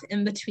laugh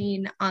in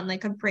between on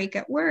like a break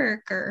at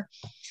work. Or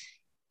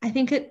I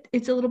think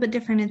it's a little bit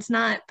different. It's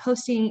not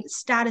posting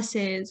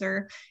statuses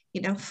or,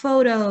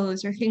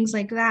 photos or things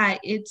like that.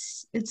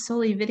 It's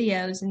solely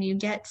videos, and you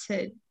get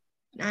to,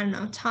 I don't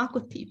know, talk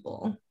with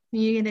people.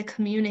 You get to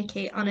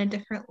communicate on a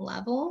different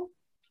level.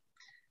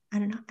 I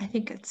don't know. I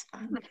think it's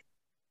fun.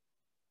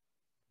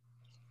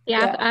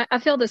 Yeah. I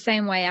feel the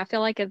same way. I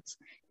feel like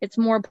it's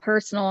more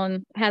personal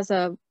and has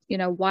a,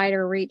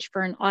 wider reach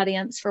for an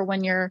audience for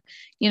when you're,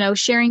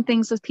 sharing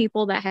things with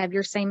people that have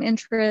your same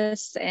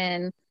interests.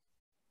 And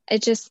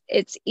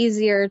it's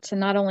easier to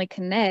not only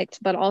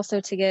connect, but also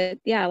to get,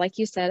 like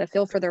you said, a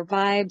feel for their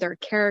vibe, their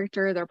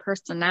character, their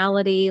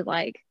personality.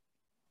 Like,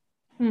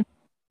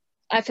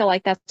 I feel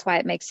like that's why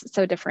it makes it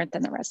so different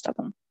than the rest of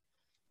them.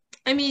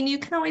 I mean, you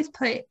can always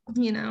put,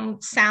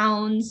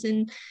 sounds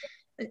and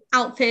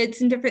outfits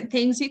and different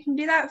things. You can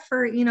do that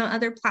for,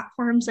 other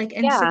platforms like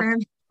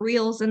Instagram,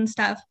 Reels and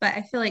stuff. But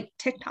I feel like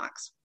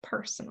TikTok's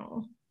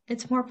personal.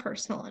 It's more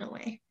personal in a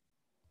way.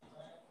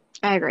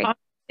 I agree.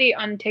 Honestly,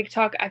 on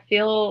TikTok, I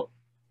feel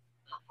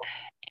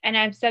and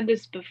I've said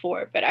this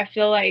before, but I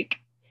feel like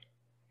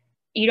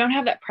you don't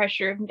have that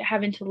pressure of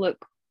having to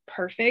look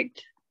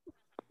perfect,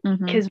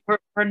 because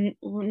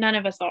none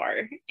of us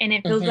are. And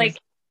it feels like,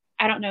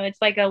 I don't know,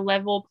 it's like a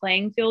level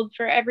playing field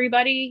for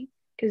everybody,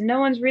 because no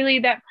one's really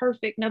that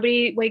perfect.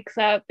 Nobody wakes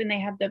up and they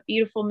have the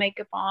beautiful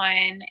makeup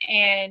on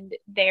and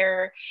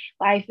their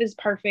life is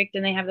perfect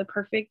and they have the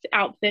perfect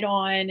outfit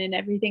on and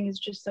everything is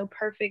just so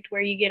perfect,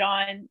 where you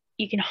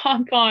can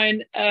hop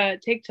on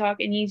TikTok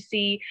and you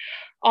see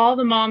all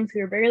the moms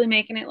who are barely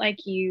making it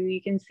like you.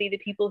 You can see the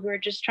people who are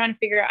just trying to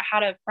figure out how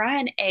to fry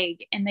an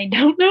egg and they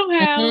don't know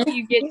how.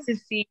 You get to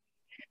see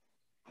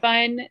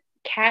fun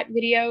cat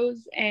videos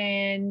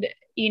and,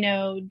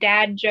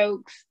 dad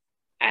jokes.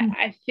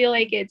 I feel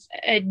like it's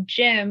a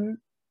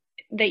gem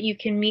that you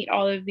can meet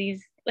all of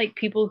these like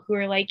people who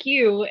are like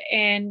you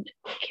and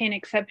can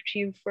accept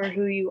you for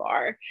who you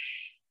are.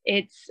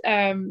 It's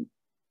to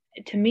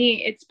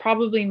me, it's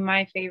probably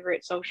my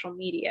favorite social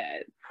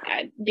media,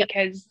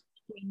 because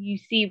when you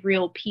see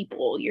real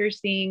people, you're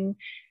seeing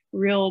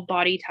real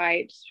body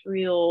types,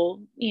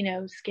 real,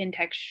 skin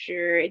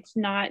texture. It's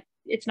not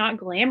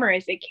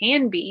glamorous. It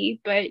can be,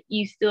 but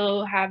you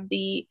still have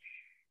the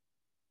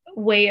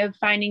way of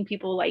finding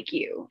people like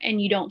you,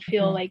 and you don't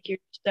feel like you're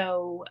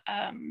so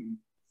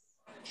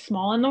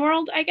small in the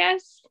world, I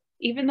guess,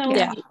 even though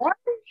you are.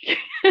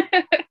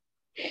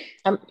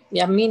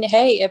 I mean,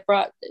 hey, it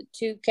brought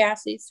 2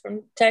 Cassies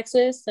from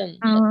Texas and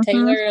a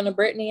Taylor and a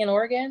Brittany in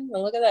Oregon,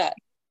 and look at that.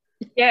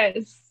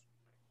 Yes,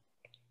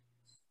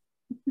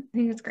 I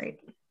think it's great.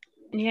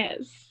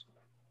 Yes,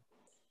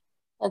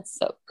 that's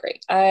so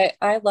great.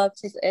 I love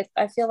it.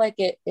 I feel like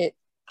it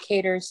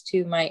caters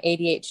to my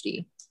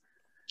ADHD.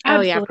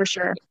 Oh, yeah, for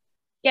sure.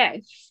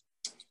 Yes.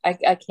 I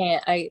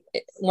can't.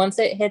 Once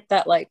it hit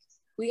that, like,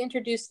 we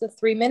introduced the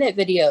 3-minute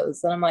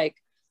videos, and I'm like,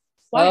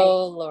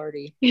 oh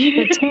lordy.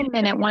 The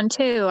 10-minute one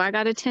too. I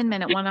got a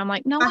 10-minute one. I'm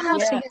like, no one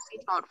wants to hear me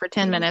talk for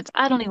 10 minutes.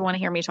 I don't even want to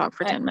hear me talk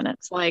for 10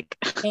 minutes. Like,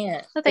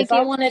 can't. If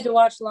I wanted to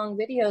watch long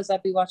videos,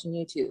 I'd be watching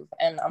YouTube,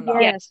 and I'm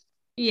not. Yes.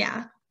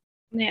 Yeah.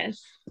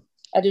 Yes.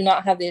 I do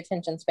not have the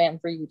attention span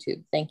for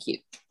YouTube. Thank you.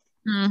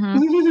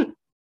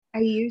 I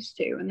used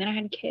to, and then I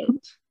had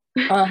kids.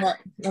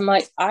 I'm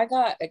like, I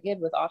got a kid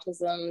with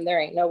autism. There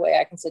ain't no way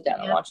I can sit down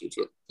and watch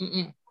YouTube.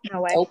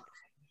 No way. Nope.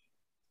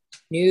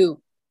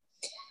 No.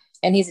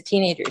 And he's a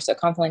teenager, so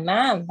constantly,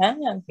 mom, I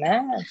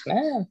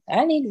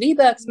need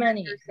V-Bucks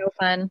money. So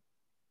fun.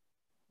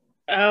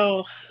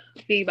 Oh,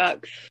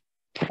 V-Bucks.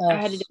 I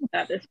had to do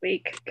that this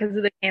week because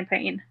of the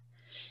campaign.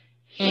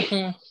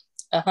 Don't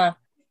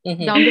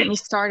get me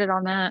started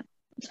on that.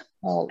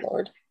 Oh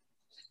Lord.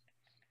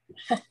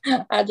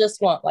 I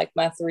just want like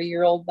my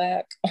 3-year-old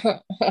back.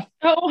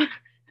 Oh.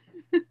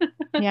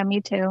 Yeah,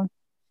 me too.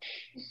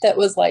 That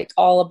was like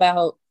all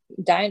about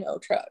dino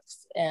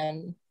trucks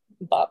and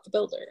Bob the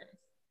Builder.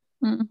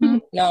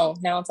 No,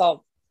 now it's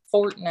all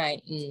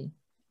Fortnite and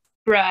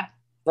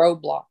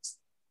Roblox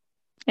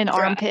and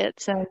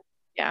armpits and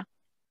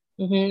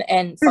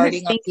and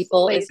farting on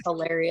people is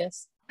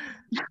hilarious.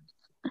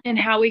 And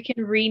how we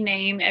can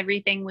rename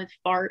everything with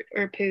fart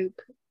or poop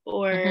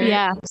or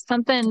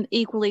something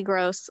equally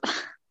gross.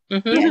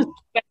 Yes,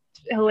 that's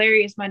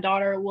hilarious. My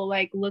daughter will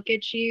like look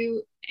at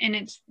you and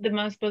it's the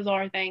most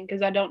bizarre thing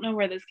because I don't know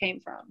where this came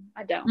from.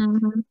 I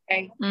don't.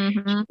 Okay.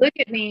 She'll look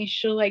at me,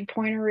 she'll like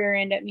point her rear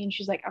end at me and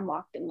she's like, I'm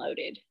locked and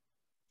loaded.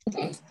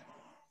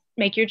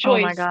 Make your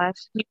choice. Oh my gosh.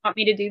 You want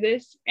me to do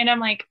this? And I'm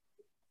like,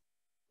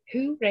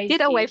 who raised you?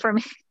 Get away from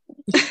me.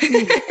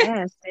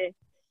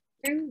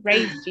 Who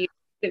raised you?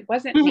 It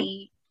wasn't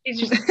me. It's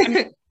just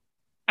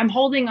I'm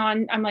holding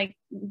on. I'm like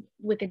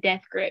with a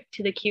death grip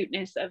to the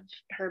cuteness of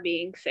her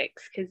being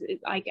 6 because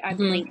like I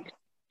blinked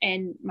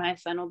and my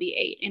son will be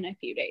 8 in a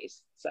few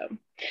days. So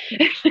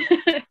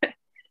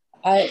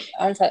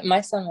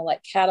my son will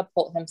like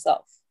catapult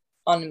himself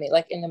onto me,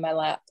 like into my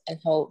lap, and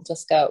he'll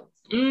just go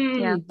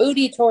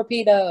booty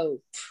torpedo.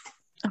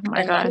 Oh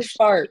my gosh!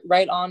 Fart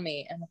right on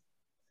me, and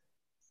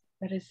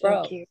that is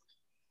so cute.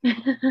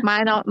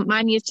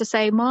 Mine used to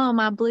say, "Mom,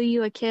 I blew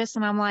you a kiss,"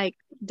 and I'm like,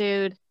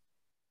 "Dude,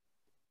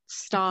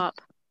 stop!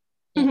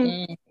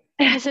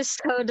 This is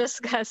so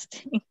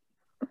disgusting."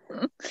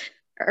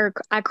 Or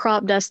I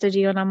crop dusted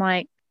you, and I'm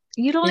like,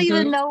 "You don't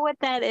even know what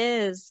that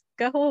is.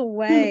 Go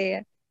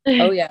away."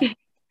 Oh yeah,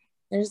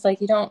 they're just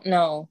like, you don't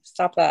know.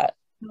 Stop that.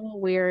 So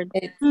weird,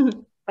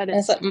 but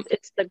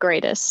it's the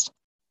greatest.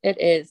 It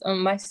is.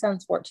 My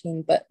son's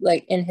 14, but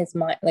like in his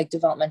mind, like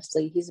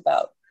developmentally, he's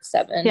about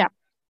 7.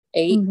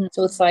 8.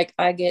 So it's like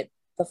I get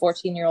the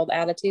 14-year-old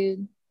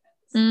attitude,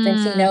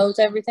 thinks he knows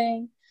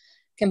everything,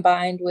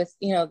 combined with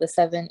the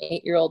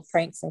 7-8-year-old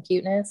pranks and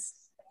cuteness.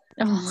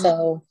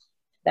 So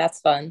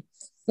that's fun.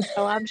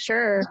 Oh, I'm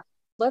sure.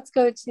 Let's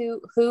go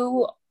to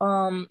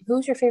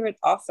who's your favorite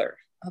author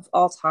of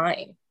all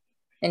time,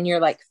 and your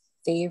like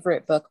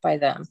favorite book by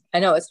them. I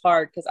know it's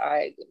hard because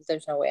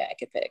there's no way I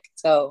could pick,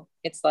 so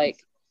it's like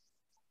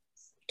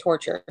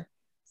torture.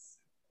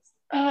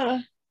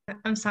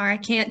 I'm sorry, I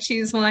can't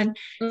choose one.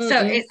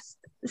 So it's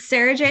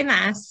Sarah J.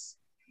 Maas,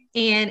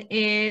 and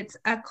it's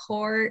A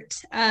Court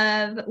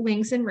of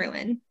Wings and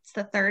Ruin. It's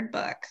the third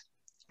book.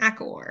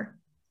 Akawar.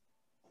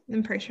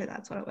 I'm pretty sure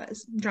that's what it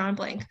was. Drawing a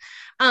blank.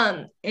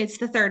 It's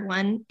the third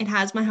one. It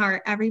has my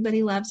heart.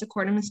 Everybody loves A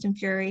Court of Mist and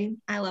Fury.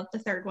 I love the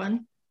third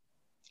one.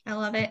 I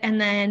love it.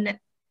 And then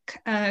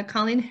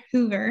Colleen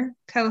Hoover,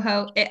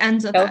 Coho, It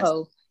Ends With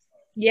Coho. Us.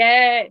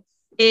 Yes.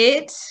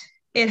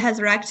 It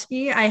has wrecked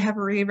me. I have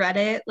reread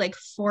it like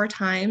 4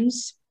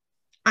 times.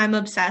 I'm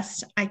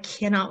obsessed. I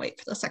cannot wait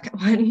for the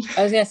second one.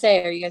 I was gonna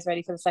say, are you guys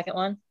ready for the second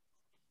one?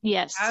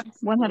 Yes,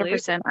 Absolutely.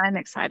 100%. I'm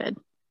excited.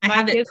 I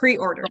have it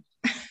pre-ordered.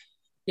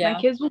 Yeah.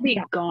 My kids will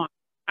be gone.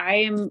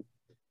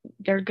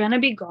 They're gonna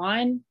be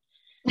gone.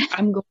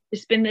 I'm going to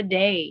spend the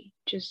day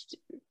just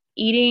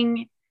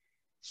eating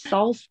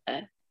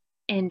salsa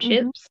and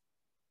chips,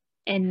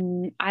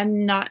 and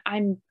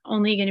I'm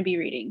only gonna be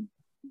reading.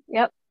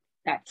 Yep.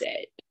 That's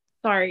it.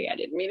 Sorry, I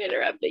didn't mean to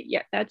interrupt, but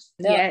yeah, that's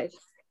No. yes.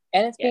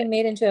 And it's being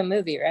made into a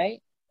movie,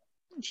 right?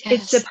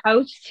 It's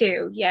supposed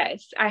to,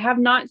 yes. I have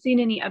not seen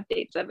any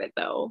updates of it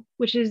though,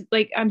 which is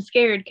like, I'm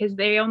scared because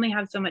they only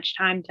have so much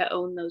time to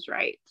own those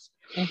rights.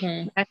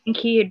 Mm-hmm. I think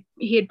he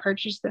had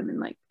purchased them in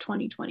like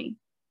 2020.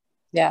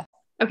 Yeah.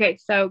 Okay,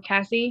 so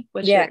Cassie,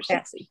 what's yours?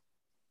 Cassie.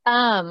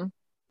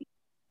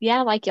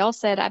 Yeah, like y'all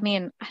said, I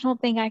mean, I don't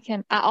think I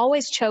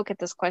always choke at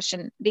this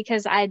question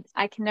because I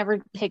can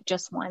never pick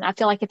just one. I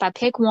feel like if I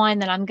pick one,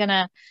 then I'm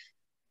gonna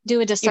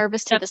do a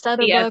disservice to this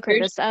other book or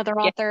this other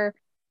author.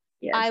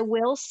 Yes. I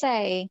will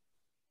say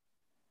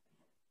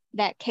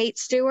that Kate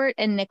Stewart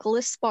and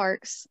Nicholas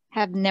Sparks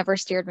have never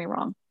steered me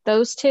wrong.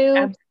 Those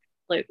two,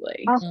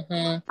 Absolutely.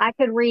 Mm-hmm. I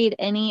could read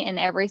any and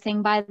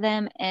everything by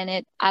them,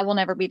 and I will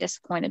never be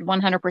disappointed.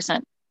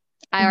 100%.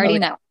 I already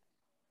know.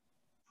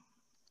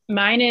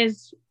 Mine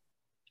is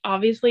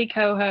obviously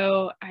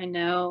Coho. I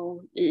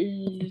know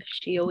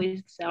she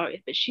always sells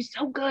it, but she's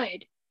so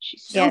good.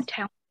 She's so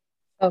talented.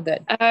 Oh,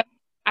 good.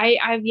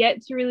 I've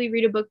yet to really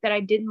read a book that I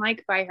didn't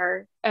like by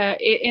her.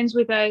 It Ends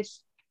With Us.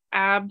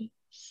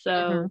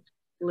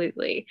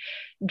 Absolutely.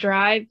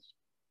 Drive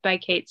by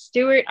Kate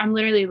Stewart. I'm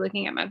literally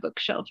looking at my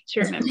bookshelf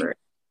to remember.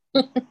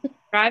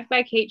 Drive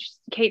by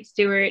Kate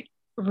Stewart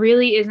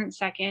really isn't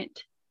second.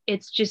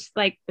 It's just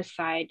like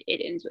beside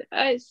It Ends With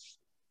Us.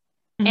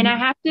 And I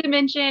have to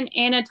mention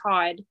Anna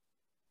Todd,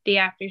 the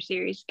after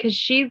series, because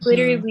she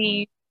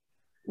literally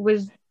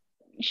was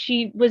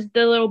the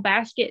little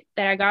basket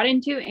that I got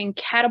into and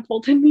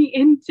catapulted me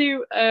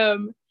into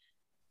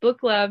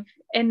book love,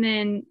 and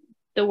then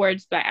The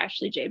Words by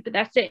Ashley J. But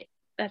that's it.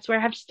 That's where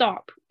I have to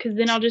stop, because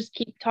then I'll just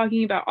keep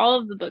talking about all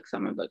of the books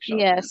on my bookshelf.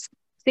 Yes.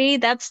 See,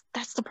 that's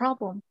the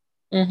problem.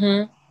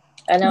 Mm-hmm.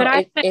 I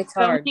know, but it's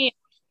hard.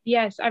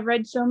 Yes, I've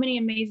read so many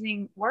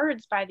amazing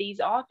words by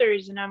these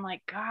authors, and I'm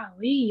like,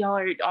 golly, y'all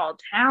are all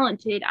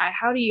talented.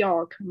 How do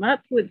y'all come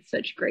up with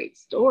such great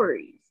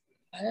stories?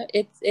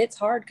 It's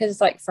hard because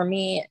it's like, for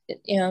me,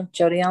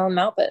 Jodi Allen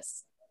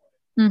Malpas,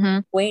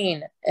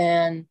 Queen,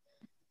 and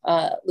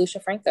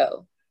Lucia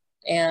Franco,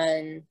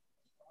 and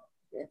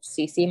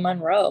CeCe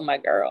Monroe, my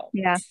girl.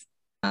 Yeah.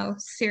 Oh,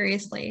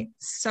 seriously,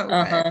 so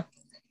good.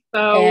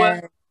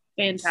 So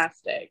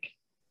fantastic.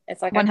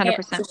 It's like 100%. I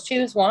can't just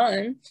choose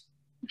one.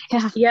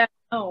 Yeah.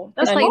 Oh,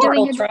 that's like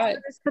doing a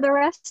disservice for the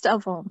rest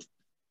of them.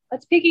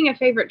 That's picking a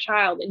favorite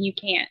child, and you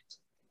can't.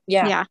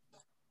 Yeah.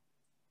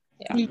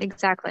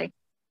 Exactly.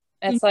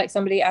 It's like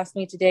somebody asked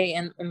me today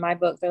in my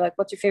book, they're like,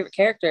 what's your favorite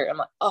character? I'm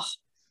like,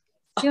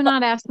 do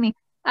not ask me.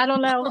 I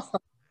don't know.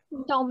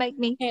 Don't make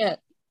me.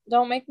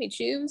 Don't make me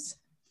choose.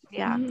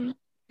 Yeah.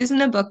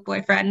 Isn't a book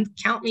boyfriend?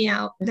 Count me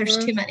out.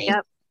 There's too many.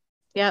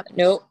 Yep.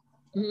 Nope.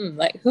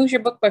 Like, who's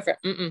your book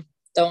boyfriend?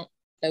 Don't.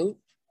 Nope.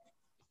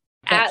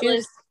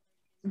 Atlas.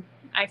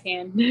 I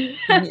can.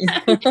 I'm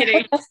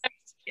kidding.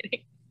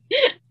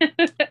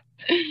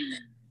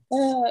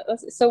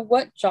 So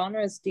what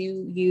genres do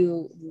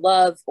you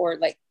love, or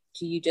like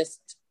do you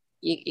just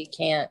you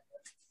can't,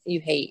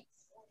 you hate?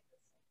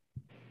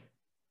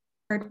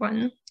 Third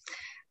one.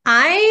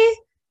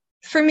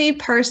 For me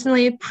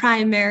personally,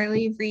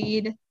 primarily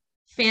read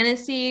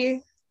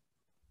fantasy,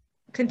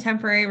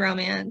 contemporary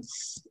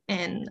romance,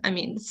 and I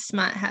mean,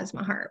 smut has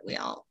my heart.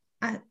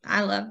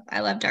 I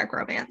love dark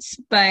romance,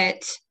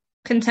 but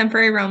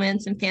contemporary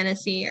romance and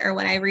fantasy are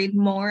what I read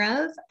more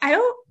of. I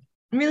don't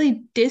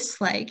really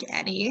dislike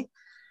any.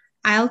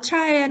 I'll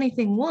try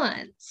anything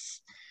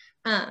once.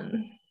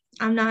 I'm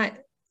not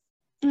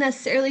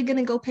necessarily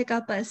gonna go pick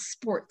up a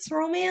sports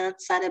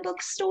romance at a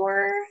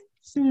bookstore.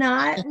 It's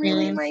not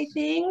really my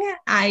thing.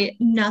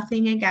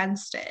 Nothing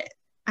against it.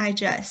 I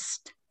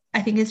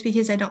think it's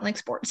because I don't like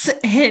sports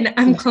and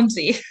I'm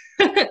clumsy.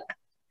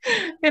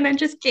 And I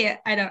just can't.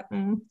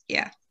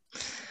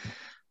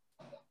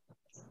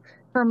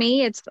 For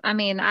me,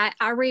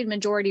 I read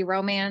majority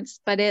romance,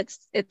 but it's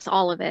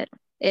all of it.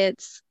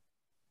 It's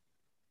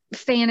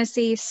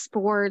fantasy,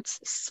 sports,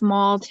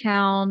 small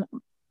town,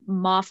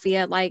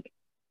 mafia. Like,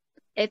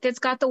 if it's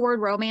got the word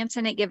romance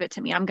in it, give it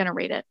to me. I'm gonna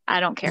read it. I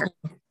don't care.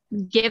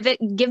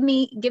 Give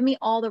me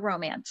all the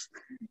romance.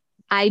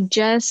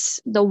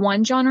 The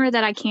one genre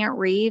that I can't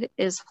read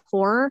is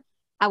horror.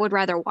 I would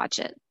rather watch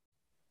it.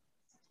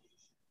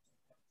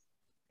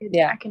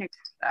 Yeah. I can agree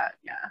with that.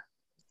 Yeah.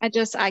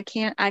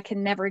 I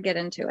can never get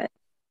into it.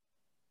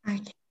 I'll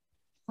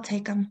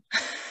take them.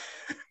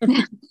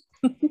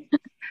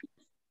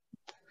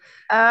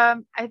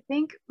 I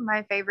think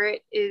my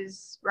favorite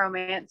is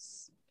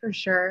romance for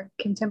sure.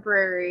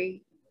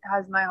 Contemporary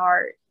has my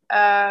heart.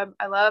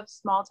 I love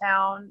Small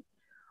Town.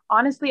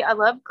 Honestly, I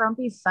love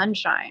Grumpy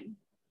Sunshine.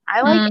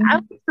 I like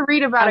to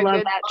read about I a love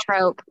good that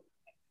trope.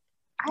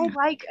 I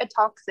like a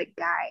toxic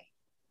guy.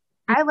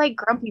 I like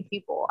grumpy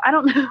people. I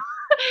don't know.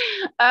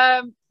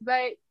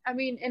 But I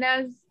mean, and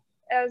as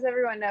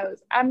everyone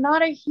knows, I'm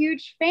not a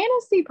huge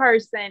fantasy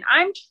person.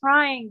 I'm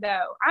trying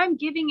though. I'm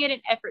giving it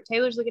an effort.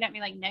 Taylor's looking at me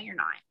like, no, you're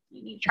not.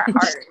 You need to try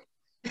harder.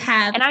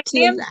 And I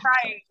am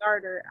trying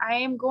harder. I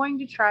am going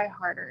to try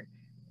harder.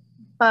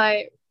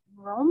 But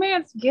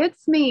romance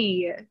gets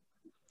me.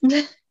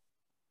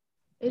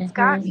 It's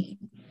got me.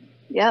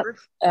 Yep.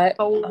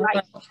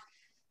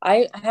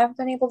 I haven't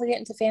been able to get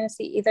into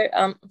fantasy either.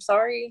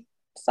 Sorry,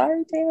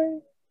 Taylor.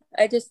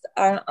 I don't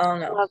know.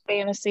 I love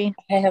fantasy.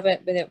 I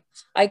haven't been.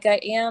 I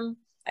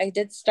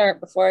did start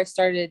before I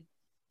started.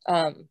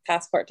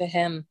 Passport to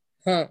Him.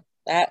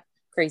 That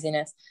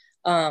craziness.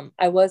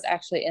 I was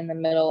actually in the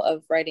middle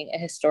of writing a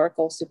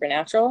historical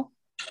supernatural.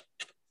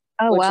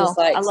 Oh, which wow. is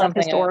like I love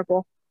something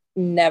historical.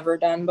 I've never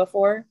done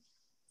before,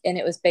 and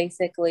it was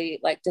basically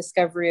like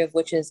Discovery of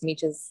Witches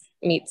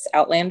meets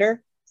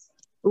Outlander.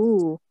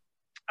 Ooh.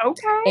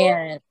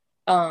 Okay.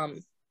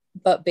 And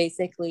but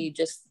basically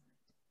just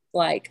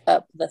like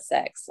up the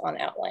sex on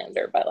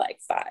Outlander by like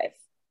 5.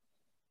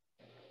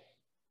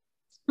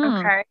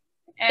 Okay.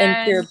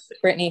 In pure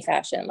Britney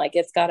fashion, like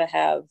it's got to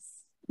have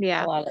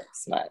a lot of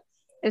smut.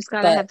 It's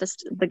got to have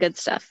the good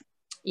stuff.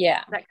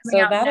 Yeah. So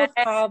that'll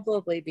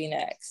probably be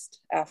next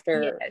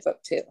after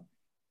book 2.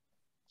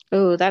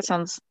 Ooh, that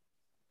sounds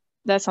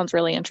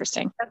really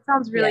interesting. That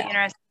sounds really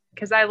interesting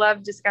because I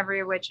love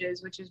Discovery of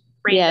Witches, which is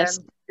random. Yes.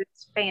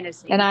 It's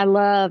fantasy. And I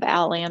love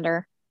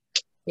Outlander.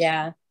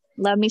 Yeah.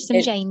 Love me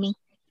some Jamie.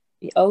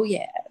 Oh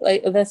yeah.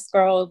 Like this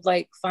girl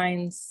like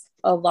finds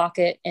a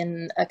locket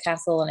in a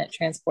castle and it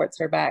transports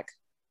her back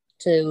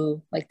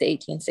to like the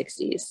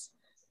 1860s.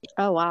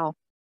 Oh wow.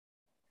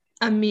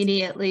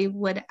 Immediately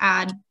would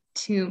add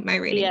to my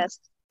reading. Yes.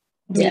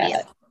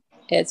 Yeah.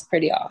 It's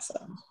pretty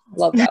awesome.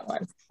 Love that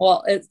one.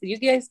 Well, you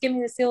guys give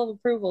me the seal of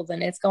approval,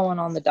 then it's going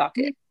on the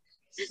docket.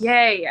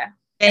 Yay.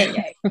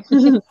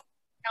 Count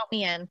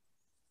me in.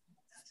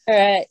 All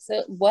right.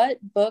 So what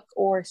book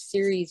or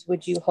series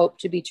would you hope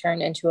to be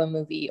turned into a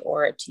movie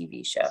or a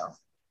TV show?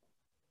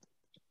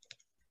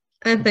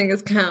 I think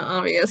it's kind of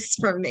obvious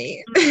for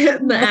me. The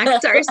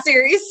Axar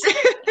series.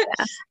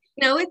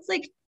 No, it's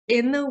like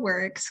in the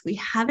works. We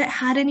haven't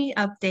had any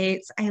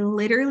updates. I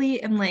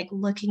literally am like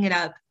looking it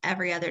up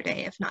every other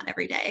day, if not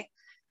every day.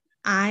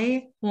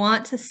 I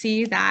want to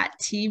see that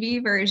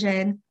TV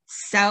version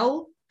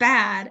so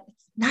bad.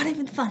 It's not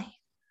even funny.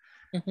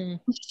 Mm-hmm.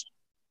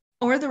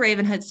 Or the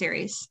Ravenhood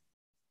series.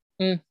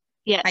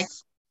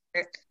 Yes.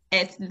 Like,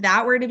 if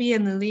that were to be a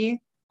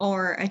movie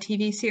or a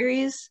TV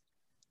series,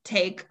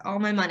 take all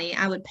my money.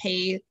 I would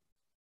pay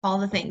all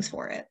the things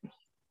for it.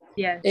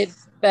 Yes. It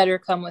better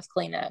come with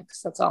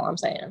Kleenex. That's all I'm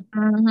saying.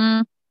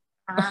 Mm-hmm.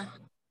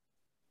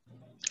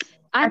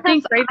 I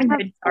think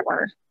Ravenhood.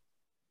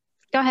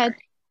 Go ahead.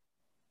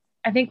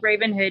 I think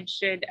Ravenhood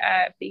should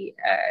be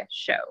a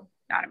show,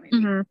 not a movie.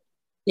 Mm-hmm.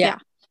 Yeah.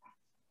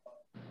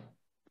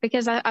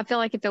 Because I feel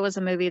like if it was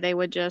a movie, they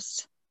would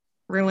just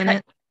ruin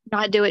it.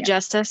 Not do it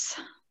justice.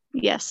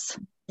 Yes.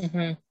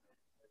 Mm-hmm.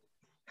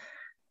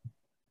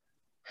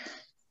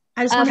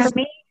 For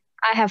me,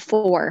 I have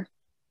 4.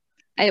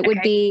 It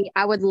would be,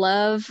 I would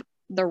love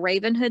the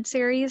Ravenhood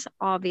series,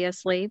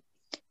 obviously.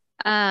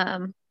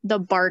 The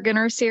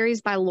Bargainer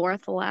series by Laura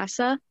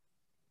Thalassa.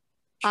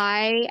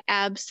 I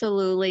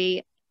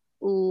absolutely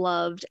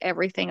loved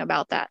everything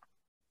about that.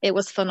 It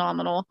was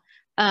phenomenal.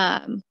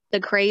 The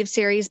Crave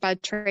series by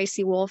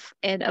Tracy Wolff,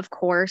 and of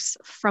course,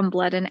 From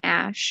Blood and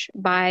Ash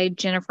by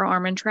Jennifer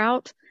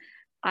Armentrout.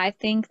 I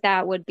think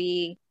that would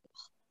be,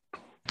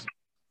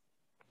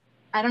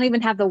 I don't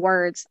even have the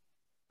words.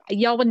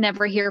 Y'all would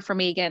never hear from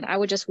me again. I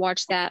would just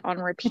watch that on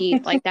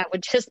repeat. Like that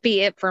would just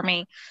be it for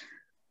me.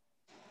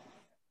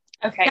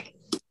 Okay.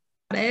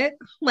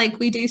 Like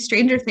we do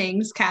Stranger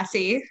Things,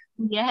 Cassie.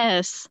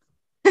 Yes.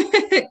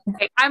 Okay.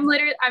 I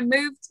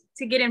moved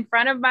to get in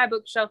front of my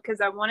bookshelf because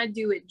I want to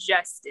do it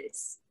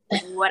justice.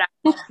 What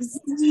I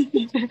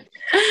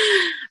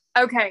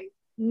Okay.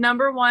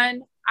 Number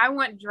 1, I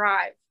want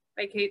Drive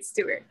by Kate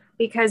Stewart,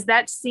 because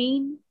that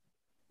scene,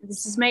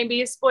 this is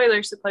maybe a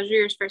spoiler, so close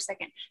your ears for a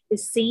second. The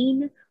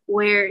scene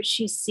where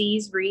she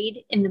sees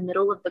Reed in the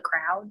middle of the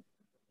crowd.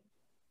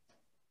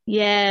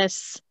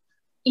 Yes.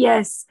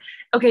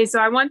 Okay, so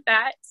I want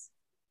that.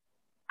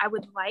 I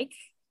would like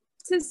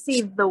to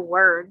see The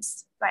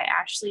Words by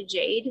Ashley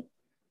Jade,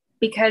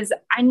 because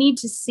I need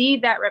to see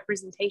that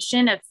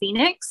representation of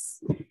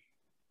Phoenix.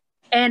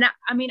 And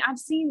I mean,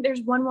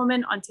 there's one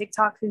woman on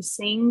TikTok who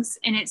sings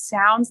and it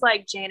sounds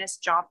like Janis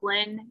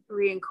Joplin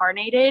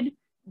reincarnated.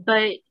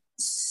 But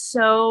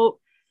so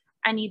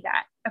I need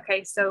that.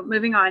 Okay, so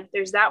moving on.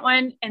 There's that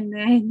one. And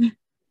then,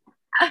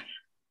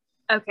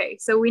 okay,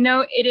 so we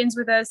know It Ends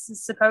With Us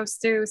is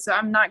supposed to, so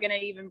I'm not going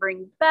to even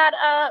bring that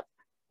up.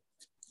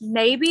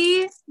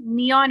 Maybe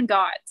Neon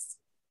Gods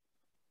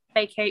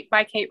by Kate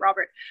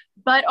Robert,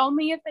 but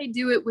only if they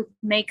do it with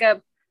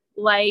makeup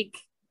like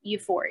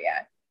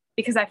Euphoria.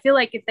 Because I feel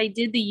like if they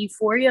did the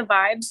Euphoria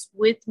vibes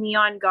with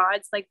Neon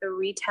Gods, like the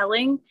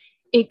retelling,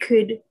 it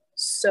could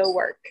so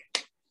work.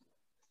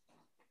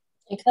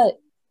 It could.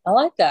 I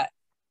like that.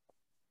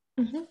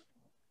 Mm-hmm.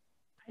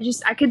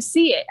 I could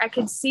see it. I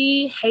could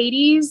see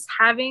Hades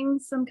having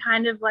some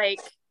kind of like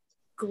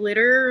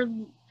glitter,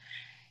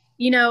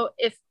 you know,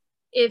 if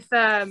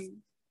oh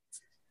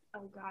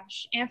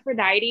gosh,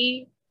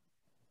 Aphrodite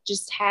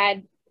just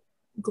had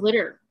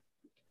glitter.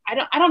 I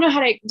don't know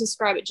how to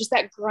describe it. Just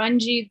that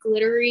grungy,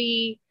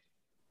 glittery,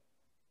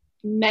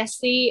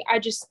 messy.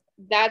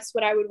 That's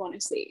what I would want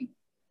to see.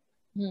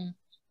 I'm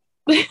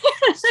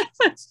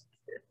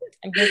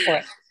here for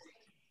it.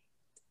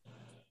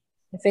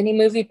 If any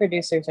movie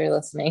producers are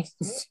listening,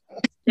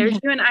 there's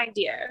you an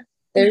idea.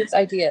 There's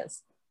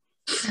ideas.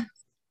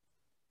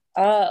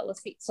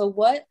 Let's see. So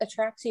what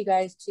attracts you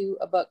guys to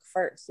a book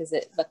first? Is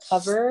it the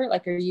cover?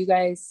 Like, are you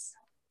guys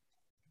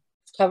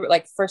cover,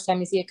 like first time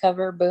you see a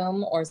cover,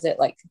 boom? Or is it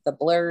like the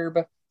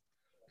blurb?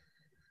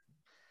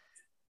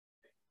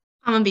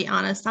 I'm gonna be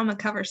honest, I'm a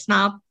cover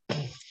snob.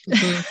 I'm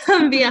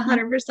gonna be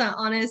 100%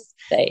 honest.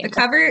 Same. The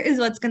cover is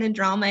what's gonna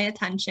draw my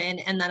attention,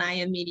 and then I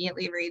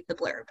immediately read the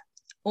blurb.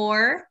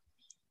 Or,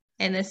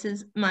 and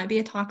this might be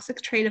a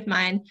toxic trait of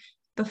mine,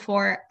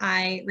 before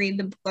I read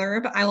the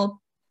blurb, I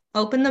will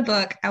open the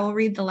book, I will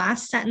read the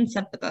last sentence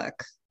of the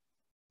book,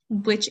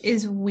 which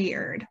is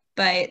weird,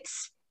 but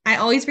I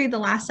always read the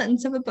last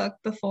sentence of a book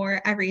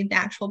before I read the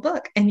actual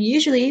book. And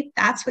usually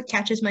that's what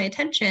catches my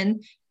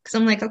attention, because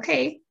I'm like,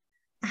 okay,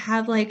 I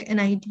have like an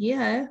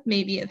idea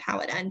maybe of how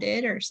it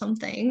ended or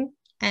something,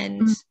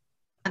 and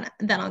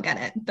then I'll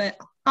get it. But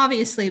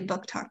obviously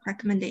book talk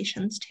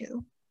recommendations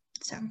too.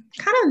 So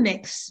kind of a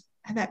mix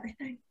of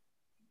everything.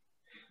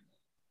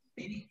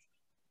 Maybe.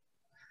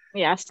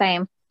 Yeah,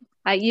 same.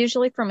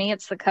 Usually for me,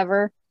 it's the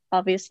cover,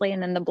 obviously,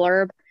 and then the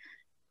blurb.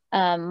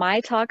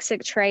 My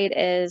toxic trait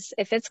is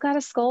if it's got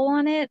a skull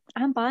on it,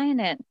 I'm buying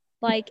it.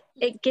 Like,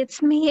 it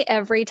gets me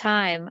every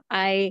time.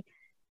 I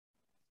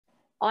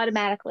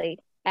automatically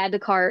add to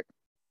cart,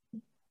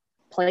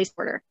 place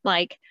order.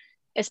 Like,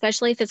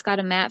 especially if it's got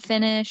a matte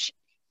finish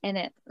and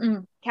it,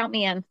 count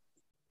me in.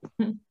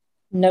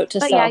 Note to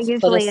But self, yeah, put a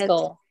usually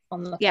skull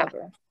on the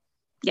cover.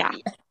 Yeah.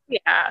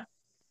 Yeah.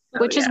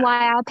 Which is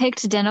why I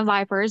picked Den of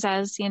Vipers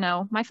as, you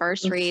know, my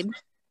first read.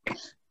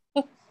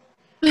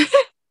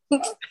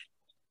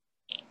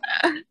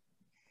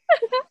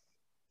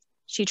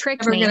 She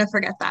tricked me. Never gonna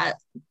forget that.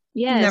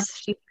 Yes,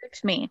 she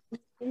tricked me.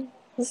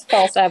 This is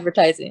false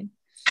advertising.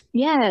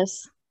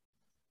 Yes.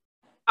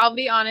 I'll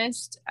be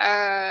honest,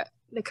 the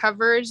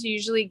covers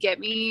usually get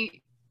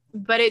me,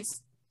 but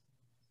it's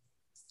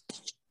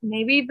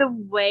maybe the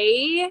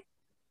way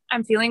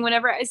I'm feeling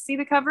whenever I see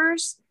the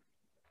covers.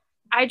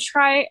 I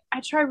try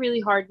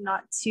really hard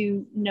not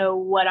to know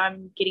what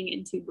I'm getting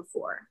into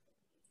before.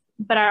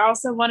 But I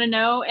also want to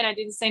know, and I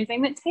do the same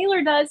thing that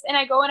Taylor does, and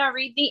I go and I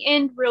read the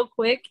end real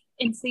quick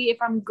and see if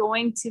I'm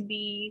going to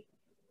be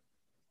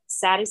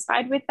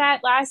satisfied with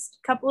that last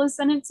couple of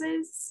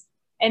sentences.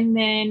 And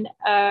then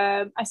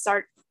I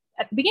start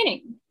at the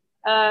beginning.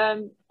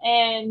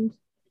 And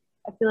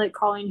I feel like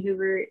Colleen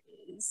Hoover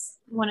is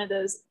one of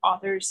those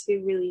authors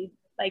who really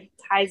like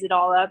ties it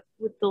all up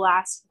with the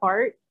last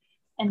part.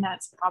 And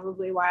that's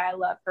probably why I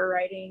love her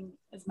writing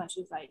as much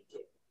as I do.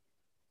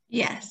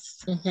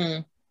 Yes.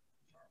 Mm-hmm.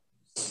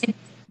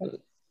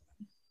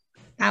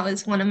 That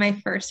was one of my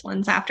first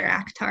ones after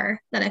Akhtar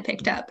that I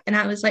picked up. And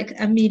I was like,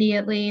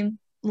 immediately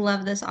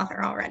love this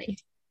author already.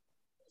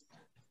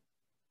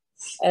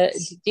 Do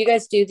you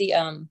guys do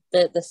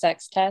the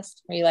sex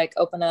test where you like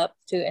open up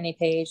to any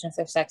page and if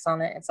there's sex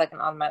on it, it's like an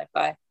automatic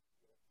buy?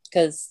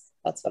 Because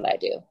that's what I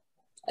do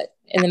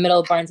in the middle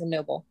of Barnes and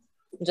Noble.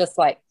 Just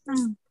like,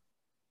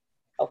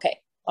 okay,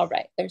 all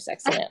right, there's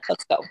sex in it.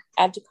 Let's go.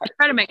 Add to cart. I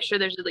try to make sure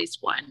there's at least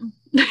one.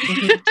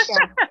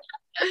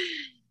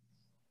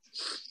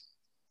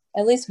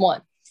 At least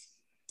one.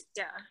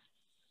 Yeah.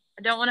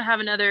 I don't want to have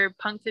another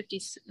Punk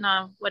 50.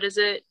 No, what is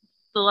it?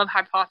 The Love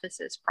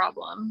Hypothesis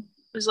problem.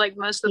 It was like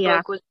most of the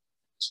book was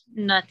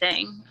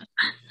nothing.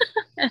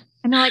 And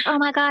they're like, oh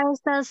my God,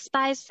 it's so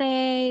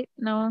spicy.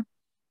 No.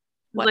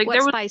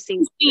 What's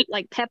spicy?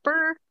 Like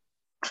pepper?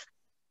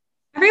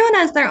 Everyone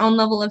has their own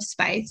level of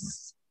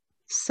spice.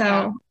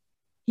 So,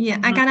 yeah,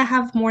 I gotta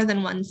have more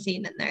than one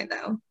scene in there,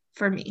 though,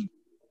 for me.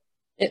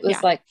 It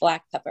was like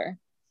black pepper,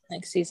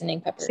 like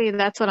seasoning pepper. See,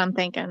 that's what I'm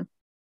thinking.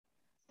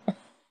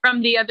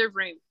 From the other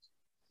room.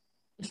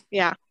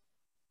 Yeah.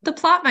 The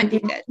plot might be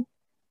good,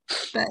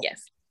 but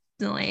yes,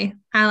 definitely,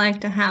 I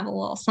like to have a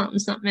little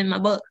something in my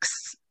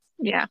books.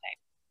 Yeah.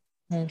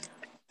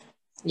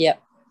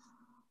 Yep.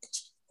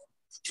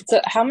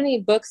 So how many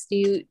books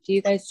do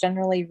you guys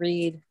generally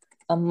read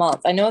a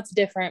month? I know it's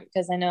different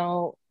because I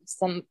know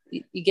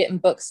you get in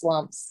book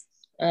slumps.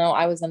 I know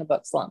I was in a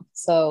book slump.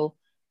 So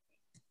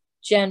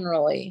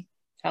generally,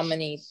 how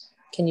many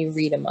can you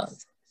read a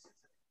month?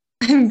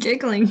 I'm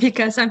giggling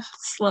because I'm the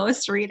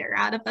slowest reader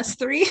out of us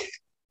three.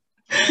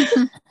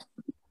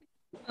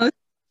 Most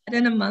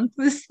in a month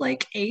was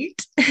like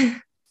 8.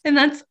 And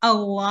that's a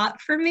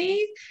lot for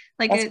me.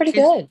 Like that's pretty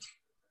good.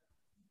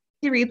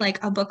 You read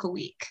like a book a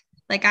week.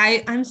 Like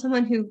I'm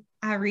someone who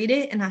I read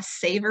it and I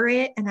savor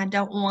it and I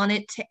don't want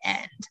it to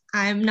end.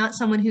 I'm not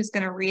someone who's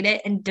going to read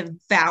it and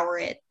devour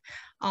it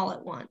all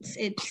at once.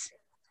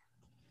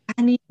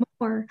 I need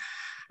more.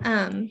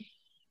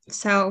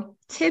 So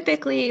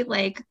typically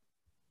like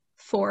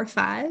 4 or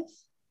 5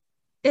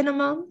 in a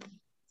month,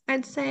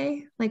 I'd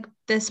say. Like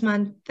this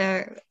month,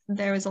 there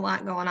was a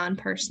lot going on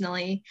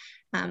personally.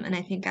 And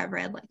I think I've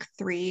read like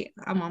 3.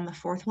 I'm on the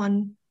 4th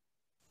one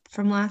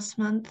from last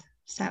month.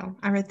 So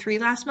I read 3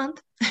 last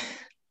month.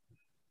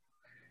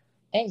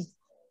 Hey.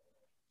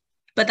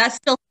 But that's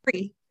still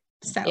 3.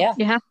 So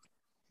yeah.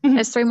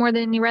 It's 3 more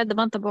than you read the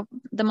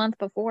month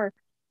before.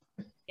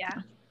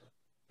 Yeah.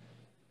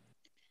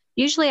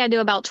 Usually I do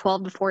about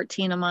 12 to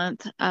 14 a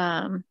month.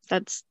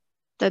 That's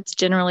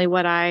generally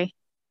what I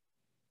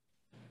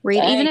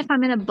read. Dang. Even if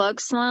I'm in a book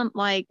slump,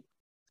 like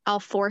I'll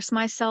force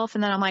myself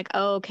and then I'm like,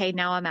 oh, okay,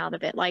 now I'm out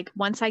of it. Like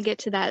once I get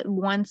to that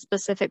one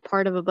specific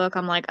part of a book,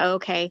 I'm like, oh,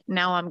 okay,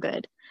 now I'm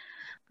good.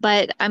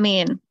 But I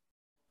mean,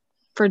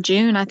 for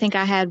June, I think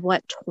I had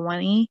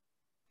 20?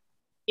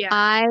 Yeah.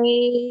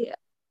 I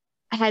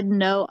had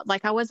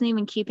I wasn't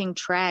even keeping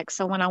track.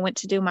 So when I went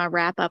to do my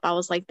wrap up, I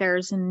was like,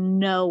 there's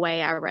no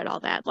way I read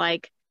all that.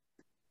 Like,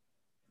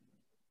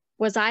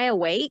 was I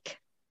awake?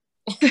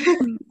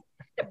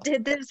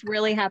 Did this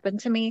really happen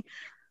to me?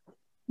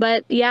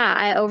 But yeah,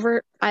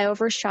 I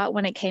overshot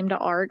when it came to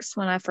ARCs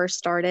when I first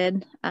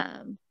started.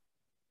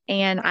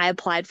 And I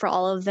applied for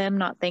all of them,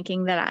 not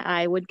thinking that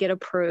I would get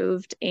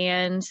approved.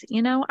 And,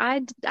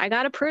 I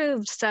got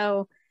approved.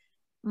 So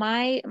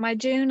my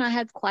June, I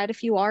had quite a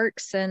few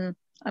ARCs and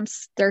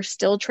they're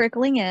still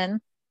trickling in.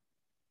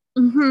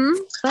 Mm-hmm.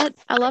 But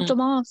I loved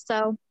them all.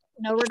 So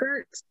no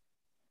regrets.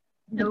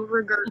 No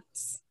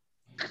regrets.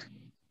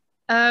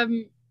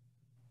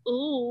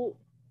 Ooh,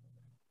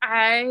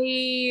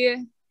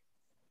 I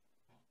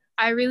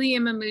really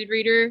am a mood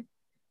reader.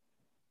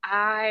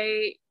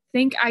 I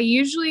think I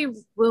usually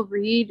will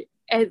read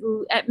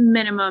at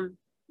minimum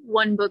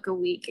 1 book a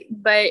week,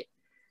 but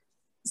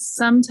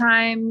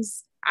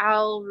sometimes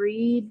I'll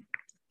read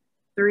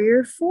 3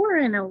 or 4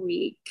 in a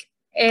week,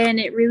 and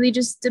it really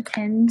just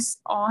depends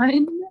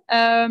on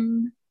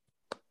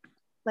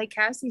like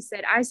Cassie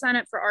said, I sign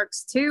up for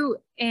ARCs too,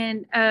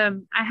 and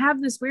I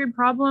have this weird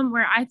problem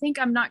where I think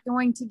I'm not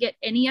going to get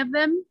any of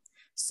them,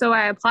 so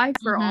I apply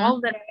for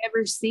all that I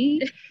ever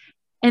see.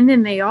 And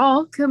then they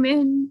all come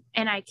in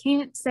and I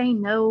can't say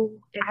no.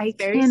 I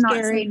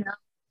cannot say no.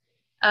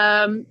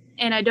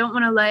 And I don't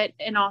want to let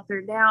an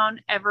author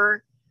down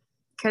ever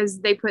because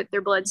they put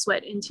their blood,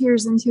 sweat, and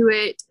tears into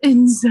it.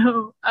 And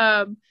so,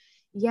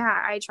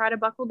 I try to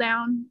buckle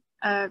down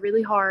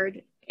really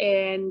hard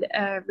and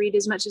read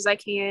as much as I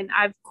can.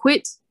 I've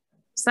quit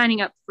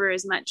signing up for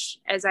as much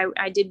as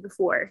I did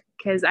before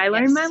because I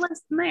learned my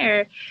lesson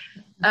there.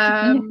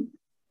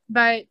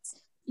 But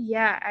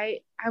yeah,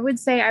 I would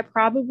say I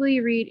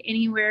probably read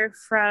anywhere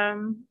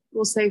from,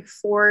 we'll say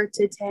 4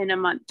 to 10 a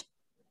month.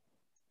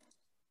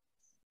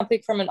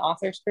 Something from an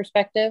author's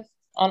perspective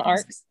on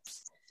ARCs.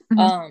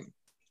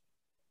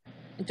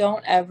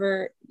 Don't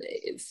ever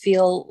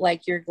feel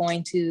like you're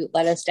going to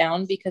let us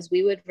down, because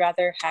we would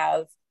rather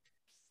have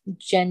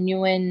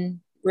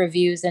genuine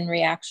reviews and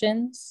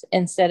reactions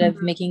instead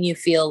of making you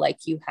feel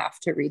like you have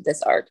to read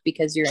this ARC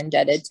because you're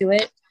indebted to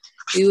it.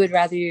 We would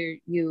rather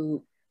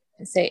you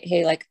say,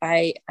 hey, like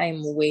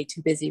I'm way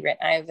too busy right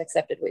now. I've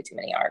accepted way too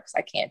many ARCs.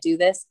 I can't do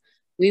this.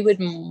 We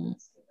would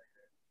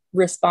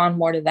respond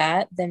more to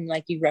that than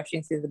like you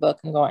rushing through the book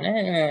and going,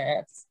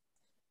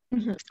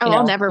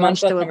 I'll never rush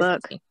through a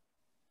book. 15.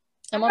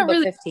 I'm on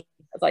book 15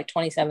 of like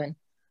 27.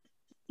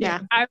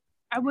 Yeah.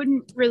 I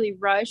wouldn't really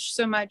rush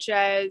so much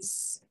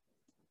as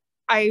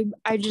I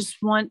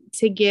just want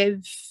to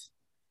give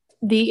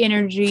the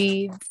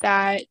energy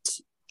that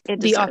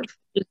the author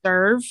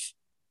deserve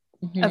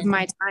of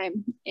my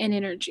time and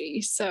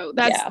energy. So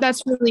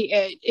that's really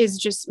it, is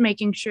just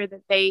making sure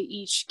that they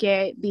each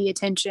get the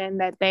attention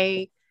that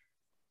they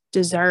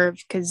deserve,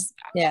 because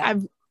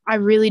I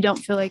really don't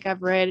feel like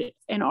I've read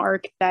an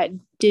ARC that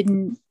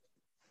didn't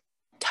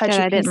touch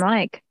that I didn't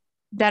like,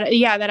 that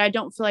I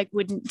don't feel like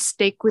wouldn't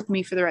stick with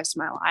me for the rest of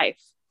my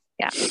life.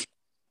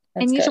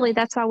 And usually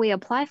that's why we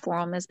apply for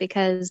them, is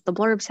because the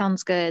blurb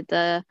sounds good,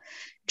 the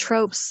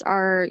tropes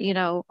are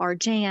our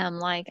jam.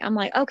 Like I'm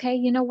like, okay,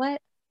 you know what,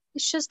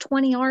 it's just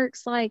 20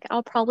 ARCs, like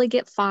I'll probably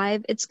get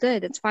 5. It's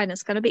good, it's fine,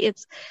 it's gonna be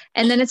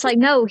and then it's like,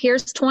 no,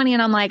 here's 20,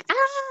 and I'm like,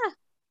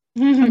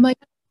 I'm like,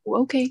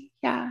 okay,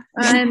 yeah.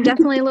 I'm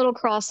definitely a little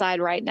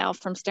cross-eyed right now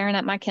from staring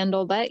at my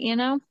Kindle, but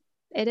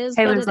it is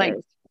Taylor's what it like,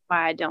 is.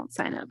 why I don't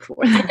sign up for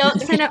I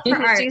don't sign up for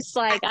ARCs. She's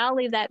like, I'll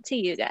leave that to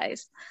you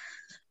guys.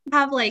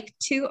 have like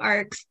 2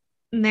 arcs,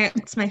 and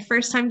it's my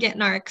first time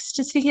getting arcs,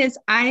 just because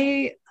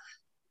I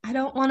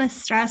don't want to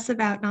stress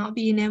about not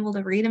being able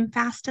to read them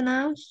fast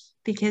enough,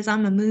 because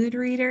I'm a mood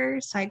reader.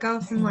 So I go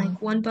from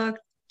like one book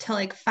to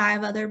like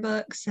 5 other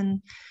books,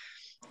 and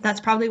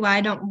that's probably why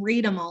I don't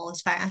read them all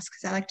as fast,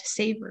 because I like to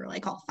savor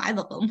like all 5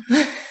 of them.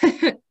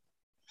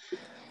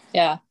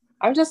 Yeah.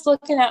 I'm just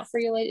looking out for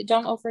you, lady.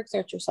 Don't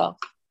overexert yourself.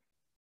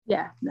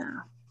 Yeah, no.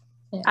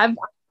 Yeah. I've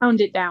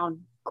toned it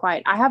down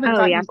quite. I haven't Oh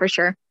gotten yeah, for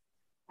sure.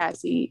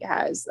 Cassie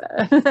has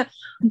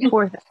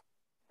poor thing.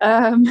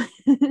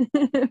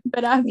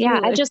 But absolutely.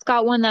 Yeah, I just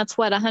got one that's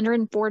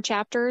 104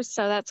 chapters,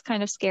 so that's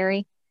kind of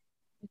scary.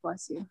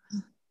 Bless you.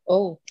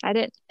 Oh, I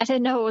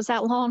didn't know it was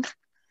that long.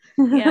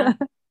 Yeah.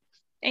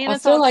 And I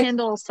it's feel all like-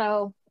 Kindle,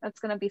 so that's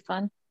gonna be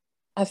fun.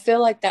 I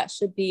feel like that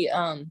should be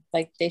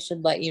like they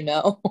should let you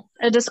know.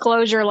 A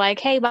disclosure like,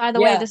 hey, by the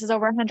way, Yeah. this is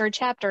over 100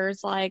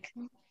 chapters, like,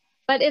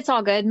 but it's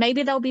all good.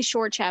 Maybe they'll be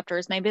short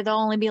chapters. Maybe they'll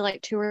only be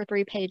like 2 or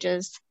 3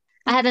 pages.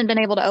 I haven't been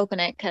able to open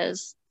it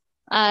because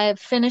I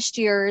finished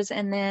yours,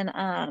 and then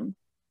I'm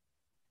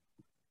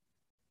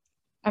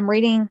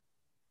reading.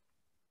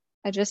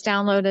 I just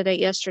downloaded it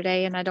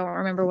yesterday and I don't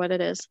remember what it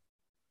is.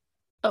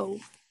 Oh.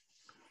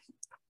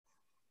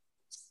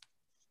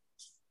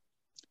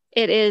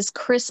 It is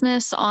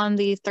Christmas on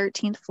the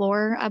 13th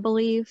Floor, I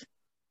believe.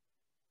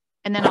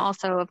 And then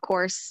also, of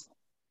course,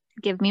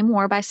 Give Me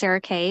More by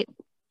Sarah Kate.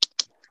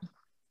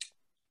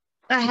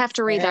 I have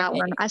to read that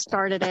one. I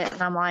started it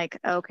and I'm like,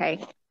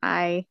 okay,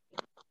 I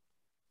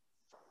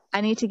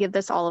need to give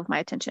this all of my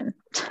attention.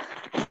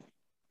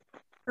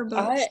 For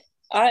books.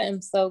 I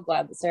am so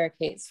glad that Sarah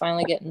Kate's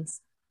finally getting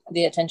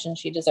the attention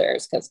she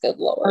deserves, because good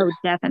Lord. Oh,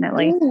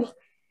 definitely.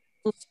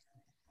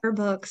 For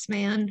books,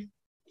 man.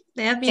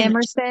 They have me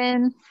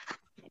Emerson.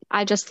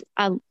 I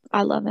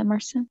love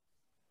Emerson.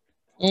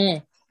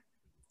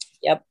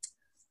 Yep.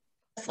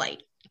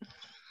 Flight.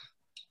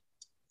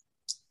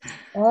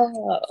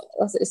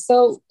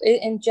 So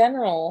in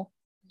general,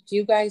 do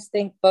you guys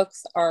think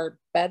books are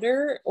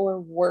better or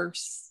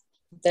worse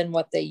than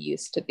what they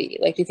used to be?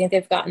 Like, do you think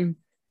they've gotten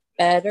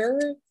better,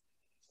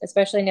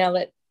 especially now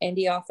that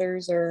indie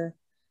authors are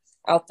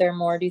out there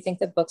more? Do you think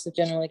that books have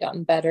generally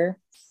gotten better?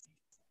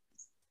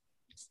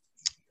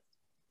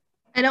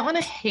 I don't want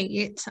to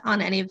hate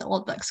on any of the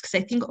old books, because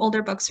I think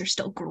older books are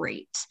still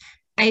great.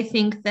 I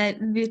think that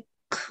the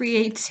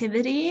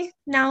creativity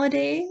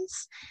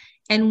nowadays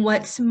and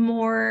what's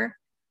more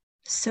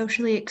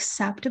socially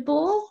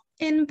acceptable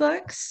in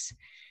books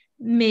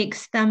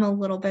makes them a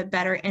little bit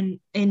better, and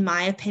in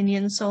my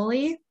opinion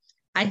solely.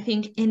 I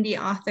think indie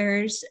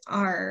authors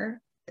are,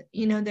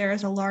 there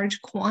is a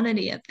large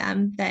quantity of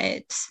them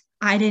that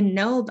I didn't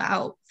know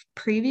about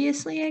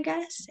previously, I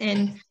guess.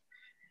 And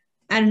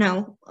I don't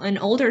know, in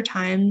older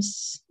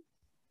times,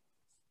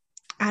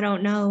 I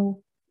don't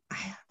know.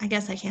 I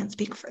guess I can't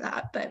speak for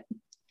that, but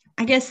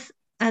I guess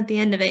at the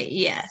end of it,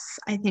 yes,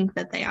 I think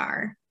that they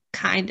are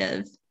kind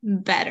of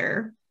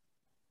better,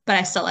 but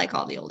I still like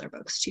all the older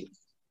books too.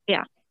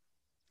 Yeah.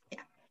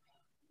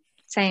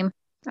 Same.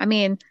 I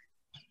mean,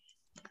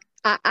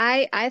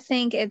 I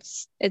think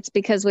it's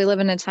because we live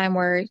in a time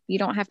where you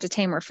don't have to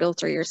tame or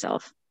filter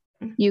yourself.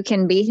 You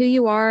can be who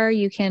you are.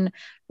 You can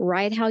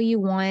write how you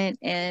want,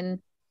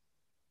 and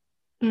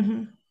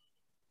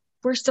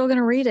we're still going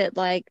to read it.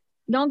 Like,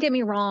 don't get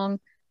me wrong,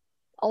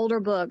 older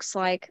books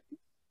like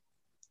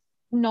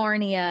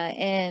Narnia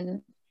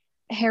and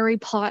Harry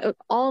Potter,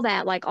 all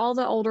that, like all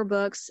the older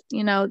books,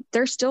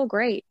 they're still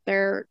great.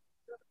 They're,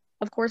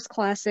 of course,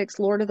 classics,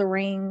 Lord of the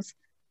Rings,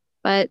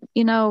 but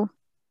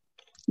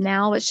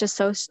now it's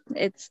just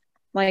it's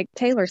like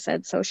Taylor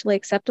said, socially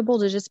acceptable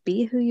to just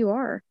be who you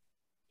are.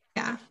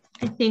 Yeah,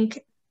 I think,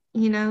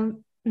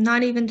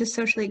 not even just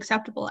socially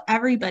acceptable.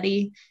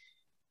 Everybody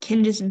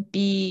can just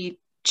be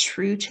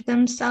true to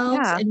themselves.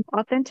 Yeah, and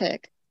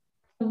authentic.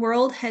 The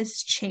world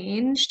has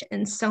changed,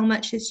 and so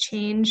much has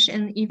changed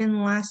in even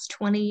the last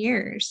 20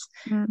 years.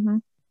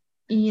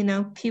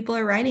 People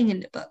are writing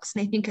into books,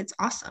 and I think it's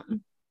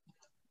awesome.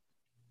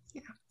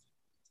 Yeah.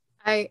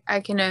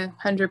 I can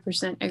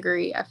 100%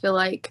 agree. I feel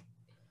like,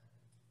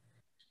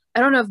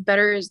 I don't know if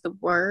better is the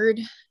word.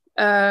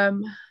 I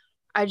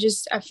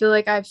feel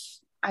like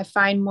I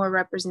find more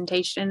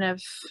representation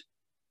of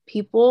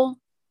people.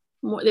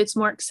 It's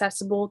more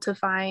accessible to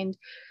find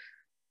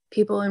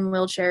people in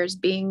wheelchairs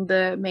being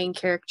the main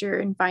character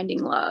and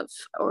finding love,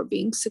 or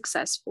being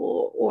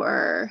successful,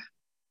 or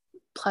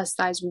plus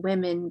size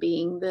women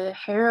being the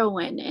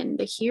heroine and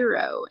the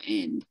hero.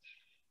 And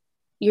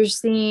you're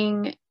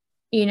seeing,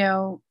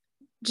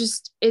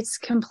 just it's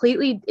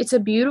a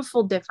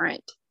beautiful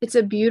different. It's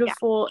a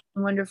beautiful,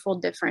 wonderful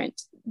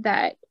different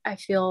that I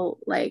feel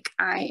like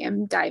I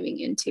am diving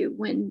into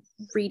when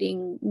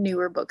reading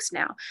newer books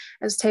now.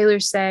 As Taylor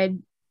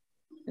said,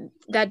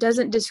 that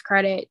doesn't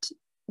discredit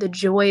the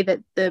joy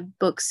that the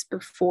books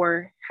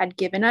before had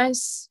given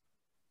us.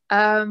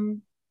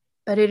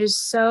 But it is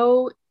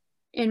so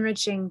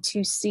enriching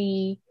to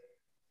see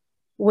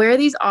where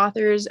these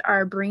authors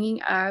are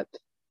bringing up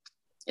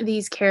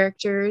these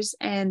characters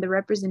and the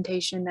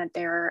representation that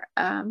they're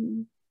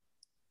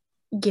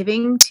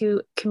giving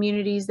to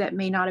communities that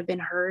may not have been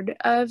heard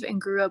of and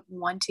grew up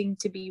wanting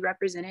to be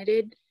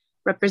represented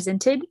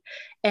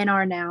and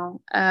are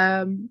now.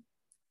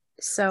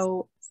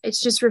 So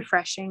it's just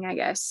refreshing, I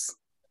guess.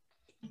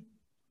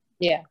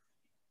 Yeah.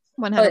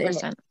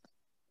 100%.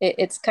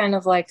 It's kind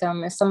of like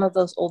if some of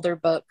those older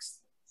books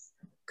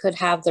could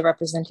have the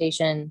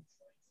representation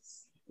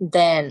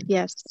then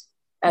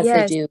as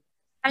they do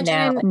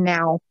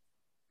now.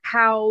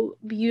 How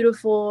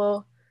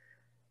beautiful,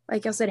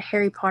 like I said,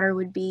 Harry Potter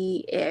would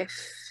be if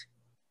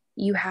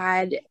you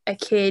had a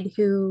kid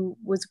who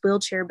was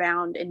wheelchair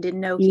bound and didn't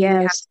know he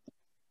had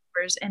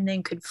powers and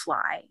then could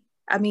fly.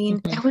 I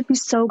mean, that would be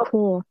so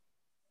cool.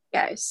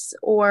 Yes.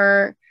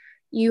 Or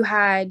you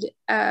had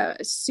a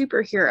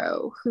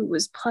superhero who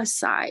was plus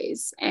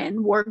size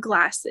and wore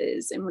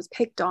glasses and was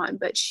picked on,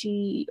 but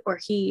she or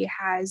he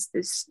has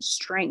this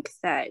strength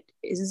that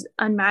is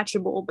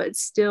unmatchable, but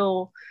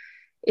still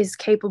is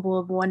capable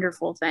of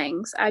wonderful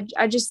things.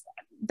 I just,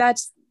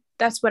 that's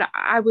what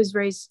I was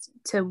raised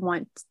to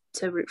want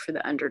to root for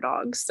the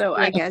underdogs. So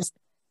I guess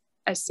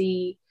I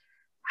see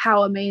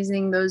how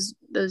amazing those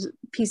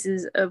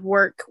pieces of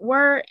work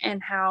were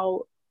and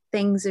how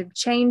things have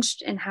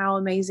changed and how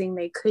amazing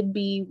they could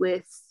be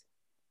with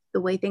the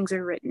way things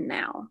are written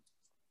now.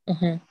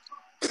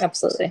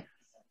 Absolutely.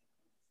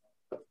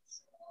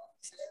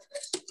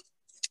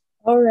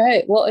 All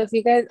right. Well, if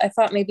you guys, I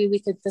thought maybe we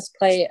could just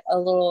play a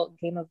little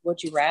game of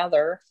Would You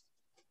Rather.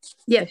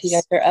 Yes. If you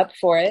guys are up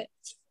for it.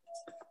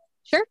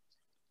 Sure.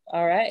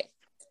 All right.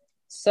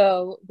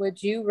 So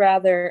would you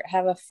rather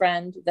have a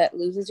friend that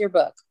loses your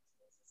book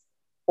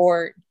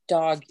or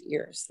dog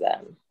ears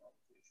them?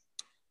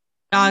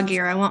 Dog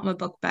ear. I want my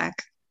book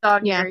back.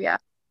 Dog ear, yeah.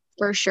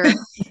 For sure.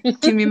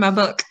 Give me my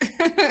book.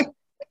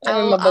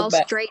 I'll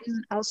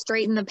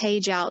straighten the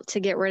page out to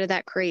get rid of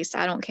that crease.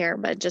 I don't care,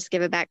 but just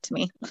give it back to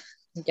me.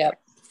 Yep.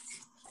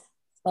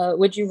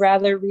 Would you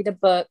rather read a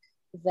book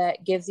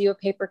that gives you a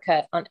paper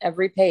cut on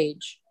every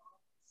page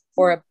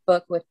or a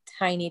book with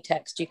tiny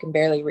text you can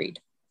barely read?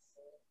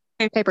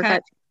 Paper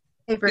cut.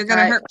 You're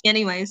gonna hurt me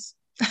anyways.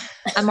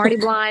 I'm already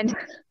blind.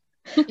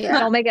 Yeah,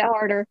 don't make it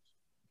harder.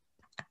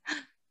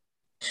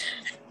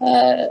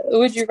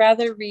 Would you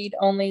rather read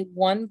only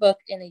one book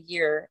in a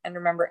year and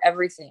remember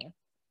everything,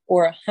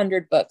 or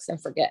 100 books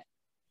and forget?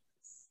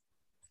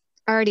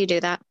 I already do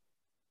that.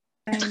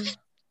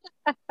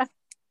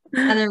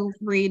 Rather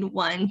read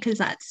one because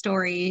that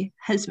story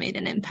has made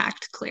an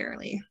impact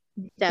clearly.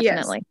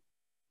 Definitely. Yes.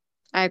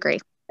 I agree.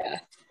 Yeah.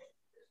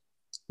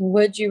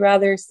 Would you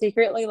rather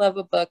secretly love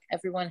a book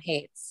everyone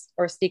hates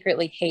or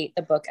secretly hate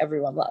a book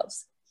everyone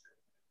loves?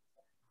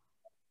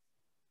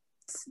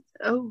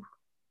 Oh,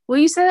 will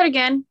you say that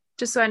again?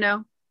 Just so I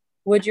know.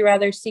 Would you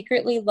rather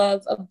secretly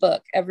love a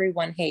book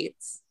everyone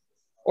hates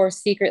or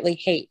secretly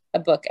hate a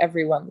book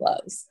everyone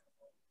loves?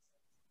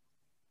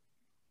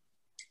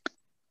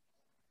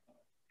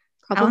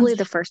 Probably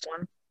the first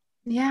one.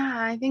 Yeah,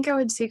 I think I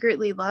would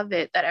secretly love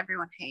it that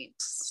everyone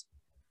hates.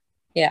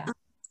 Yeah.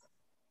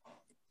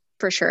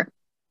 For sure.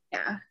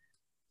 Yeah.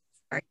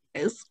 All right,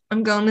 guys.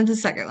 I'm going with the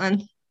second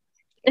one.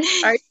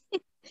 The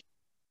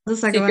second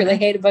secretly one.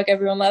 Hate a book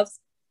everyone loves?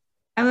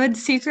 I would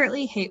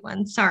secretly hate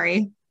one.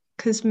 Sorry.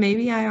 Because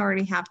maybe I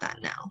already have that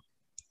now.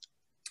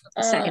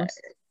 Second.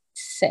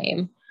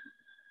 Same.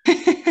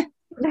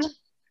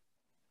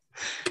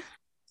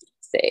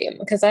 Same.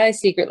 Because I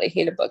secretly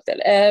hate a book that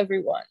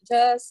everyone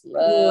just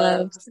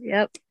loves.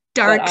 Yep.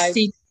 Dark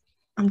secret.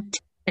 I'm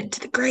taking it to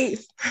the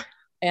grave.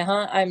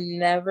 I'm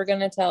never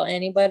gonna tell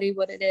anybody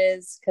what it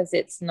is because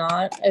it's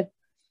not a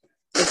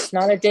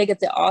dig at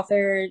the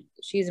author.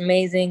 She's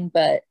amazing,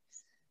 but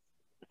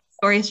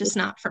story is just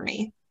not for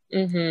me.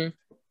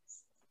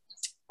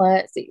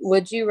 Let's see.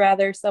 Would you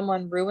rather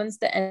someone ruins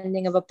the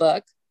ending of a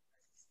book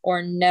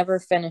or never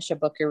finish a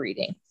book you're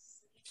reading?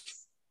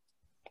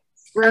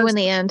 Ruin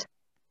the end.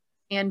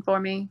 And for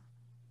me,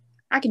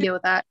 I can deal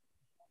with that.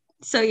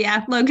 So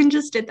yeah, Logan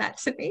just did that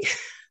to me.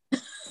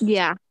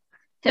 Yeah,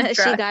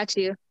 she got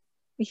you.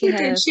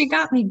 Yes. She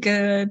got me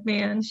good,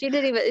 man. She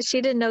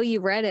didn't know you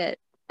read it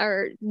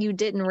or you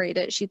didn't read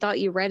it. She thought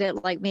you read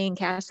it like me and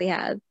Cassie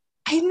had.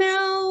 I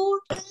know.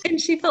 And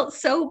she felt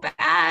so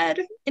bad.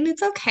 And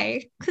it's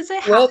okay because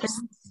it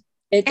happens.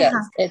 It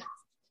does.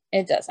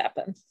 It does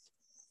happen.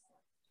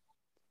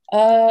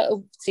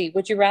 Let's see.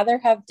 Would you rather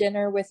have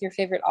dinner with your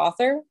favorite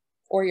author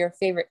or your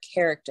favorite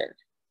character?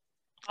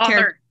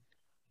 Author.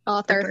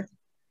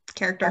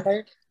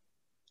 Character.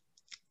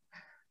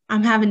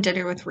 I'm having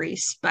dinner with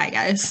Reese. Bye,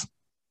 guys.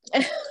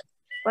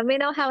 Let me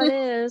know how it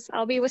is.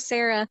 I'll be with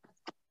Sarah.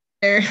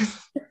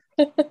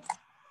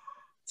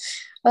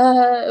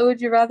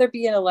 Would you rather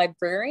be a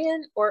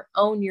librarian or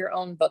own your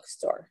own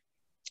bookstore?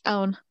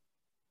 Own.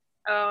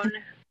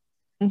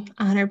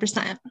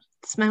 100%.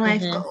 It's my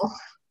life goal.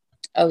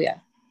 Oh yeah,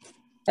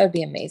 that would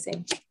be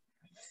amazing.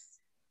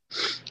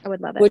 I would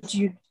love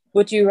it.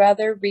 Would you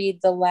rather read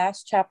the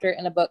last chapter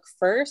in a book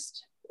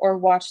first or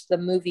watch the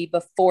movie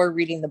before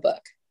reading the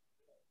book?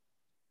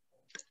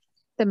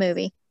 The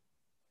movie.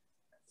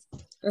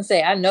 Let's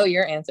say I know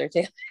your answer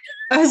too.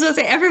 I was going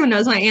to say, everyone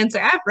knows my answer.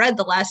 I've read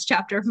the last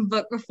chapter of a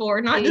book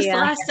before, not just the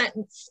last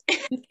sentence.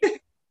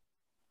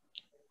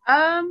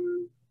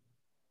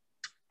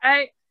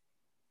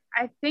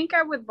 I think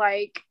I would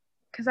like,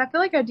 because I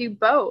feel like I do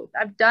both.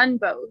 I've done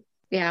both.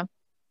 Yeah.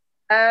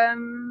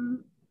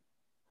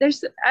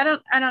 There's I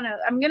don't know.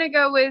 I'm gonna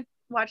go with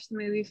watch the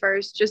movie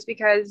first, just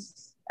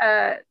because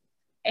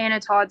Anna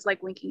Todd's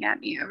like winking at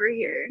me over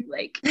here,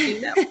 like,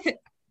 you know.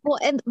 Well,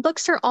 and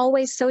books are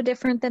always so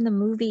different than the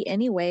movie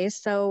anyway.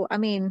 So I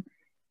mean,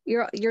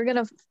 you're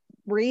gonna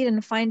read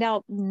and find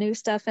out new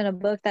stuff in a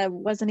book that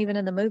wasn't even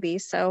in the movie.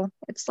 So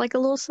it's like a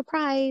little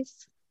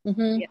surprise.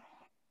 Mm-hmm. Yeah.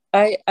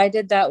 I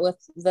did that with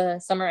The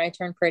Summer I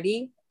Turned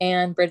Pretty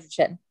and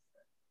Bridgerton.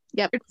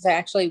 Yep. Because I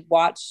actually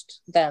watched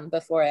them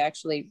before I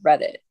actually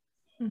read it.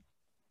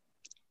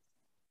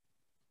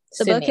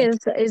 The book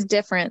is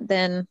different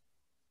than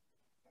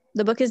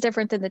the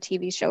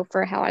TV show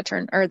for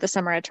The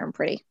Summer I Turned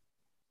Pretty.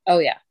 Oh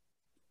yeah.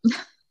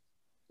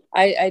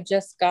 I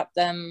just got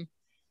them.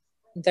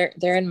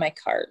 They're in my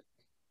cart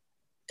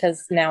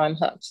because now I'm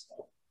hooked.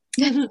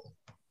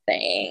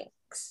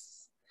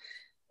 Thanks.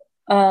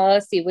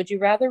 Let's see. Would you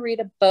rather read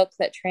a book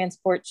that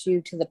transports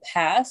you to the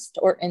past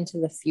or into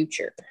the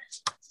future?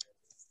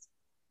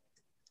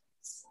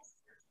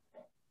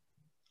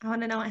 I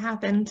want to know what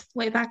happened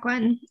way back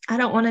when. I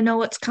don't want to know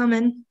what's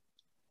coming.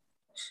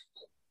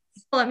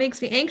 Well, that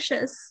makes me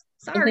anxious.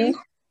 Sorry.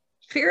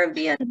 Fear of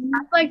the end.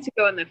 I'd like to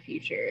go in the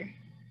future.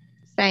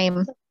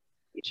 Same.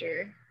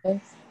 Future.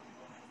 I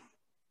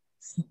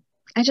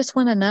just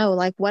want to know,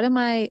 like, what are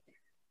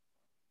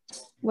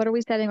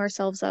we setting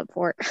ourselves up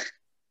for?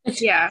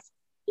 Yeah.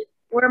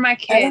 Where are my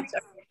kids?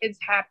 Are my kids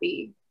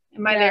happy?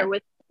 Am I there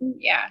with them?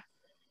 Yeah.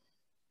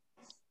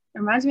 It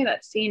reminds me of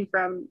that scene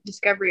from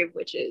Discovery of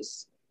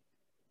Witches.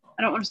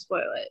 I don't want to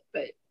spoil it,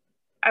 but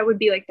I would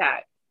be like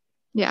that.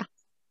 Yeah.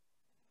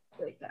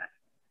 Like that.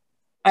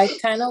 I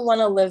kind of want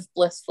to live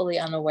blissfully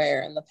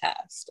unaware in the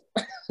past.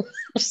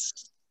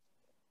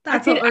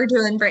 That's what we're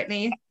doing,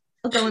 Brittany.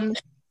 We're going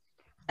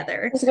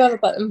together. Let's go to the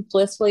button,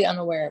 blissfully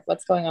unaware of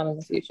what's going on in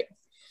the future.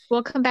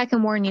 We'll come back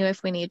and warn you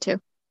if we need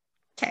to.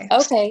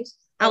 Okay.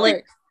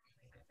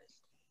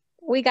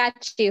 We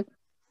got you.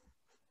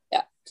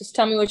 Yeah. Just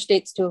tell me which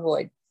dates to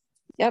avoid.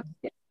 Yep.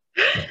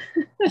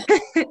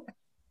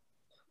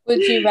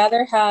 Would you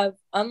rather have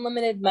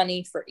unlimited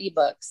money for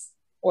ebooks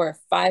or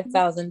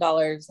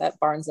 $5,000 at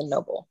Barnes and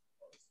Noble?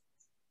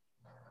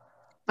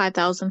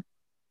 5,000.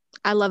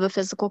 I love a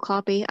physical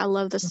copy. I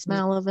love the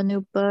smell of a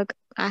new book.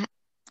 I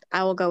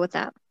will go with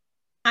that.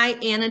 I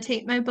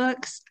annotate my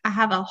books. I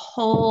have a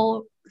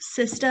whole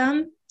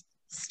system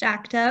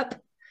stacked up.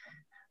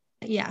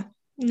 Yeah.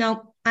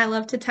 Nope. I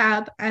love to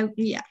tab. I'm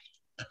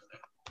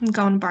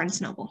going to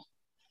Barnes Noble.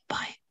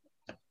 Bye.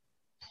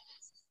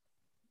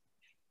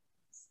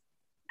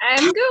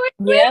 I'm going.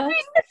 Yeah.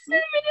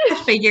 I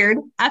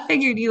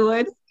figured you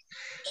would.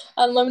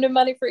 Unlimited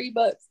money for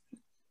ebooks.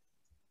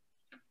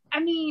 I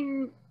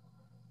mean,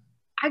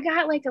 I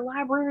got like a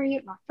library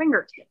at my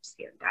fingertips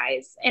here,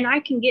 guys, and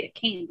I can get a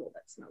candle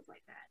that smells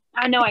like that.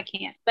 I know I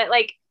can't, but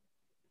like,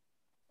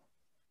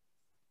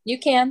 you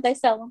can. They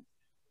sell them.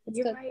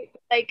 You're good. Right.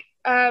 Like,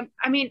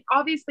 I mean,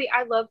 obviously,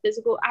 I love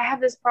physical. I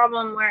have this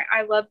problem where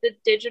I love the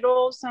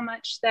digital so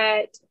much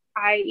that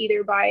I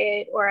either buy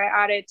it or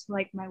I add it to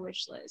like my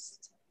wish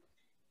list.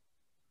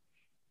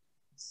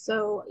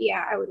 So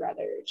yeah, I would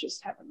rather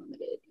just have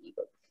unlimited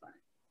ebook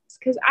funds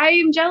because I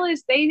am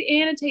jealous. They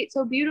annotate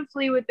so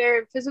beautifully with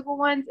their physical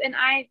ones, and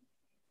I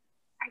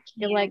can't.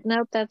 You're like,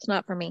 nope, that's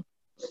not for me.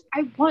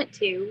 I want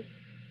to.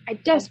 I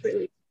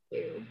desperately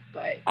do,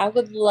 but I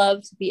would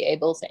love to be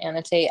able to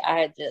annotate.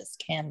 I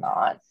just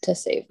cannot to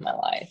save my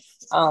life.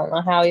 I don't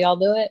know how y'all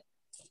do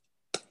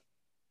it.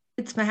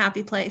 It's my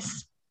happy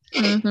place.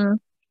 Mm-hmm.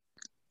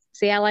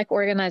 See, I like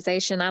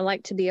organization. I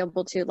like to be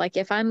able to, like,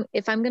 if I'm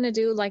gonna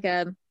do like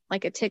a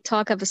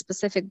TikTok of a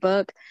specific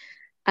book,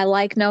 I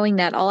like knowing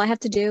that all I have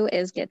to do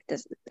is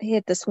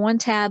hit this one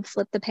tab,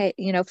 flip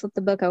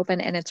the book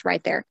open, and it's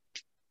right there.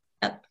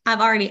 Yep.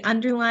 I've already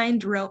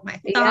underlined, wrote my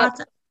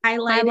thoughts,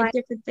 highlighted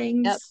different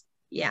things. Yep.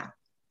 Yeah.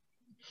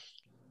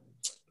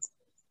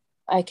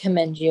 I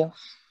commend you.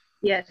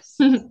 Yes.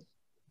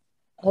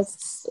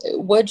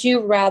 Would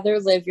you rather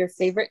live your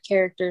favorite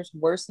character's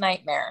worst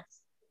nightmare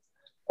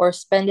or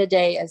spend a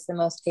day as the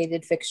most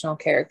hated fictional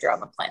character on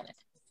the planet?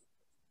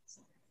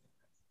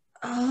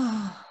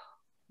 Oh,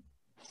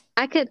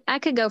 I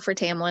could go for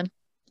Tamlin.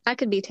 I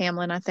could be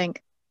Tamlin, I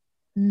think.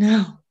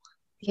 No.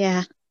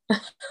 Yeah. No.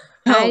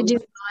 I do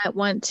not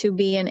want to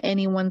be in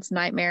anyone's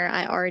nightmare.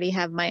 I already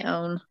have my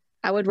own.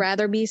 I would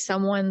rather be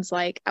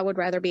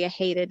a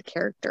hated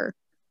character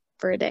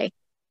for a day.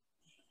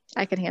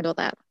 I can handle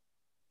that.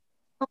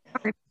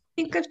 I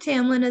think of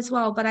Tamlin as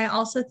well, but I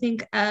also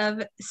think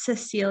of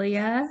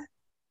Cecilia.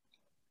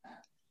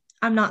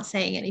 I'm not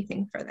saying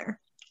anything further.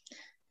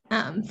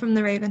 From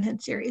the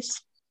Ravenhead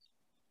series.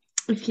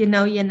 If you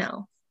know, you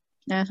know.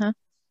 Uh-huh.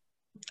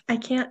 I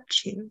can't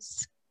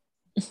choose.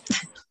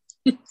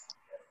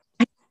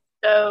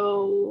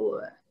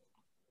 So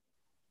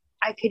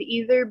I could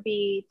either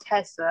be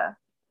Tessa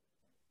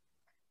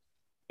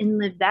and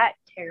live that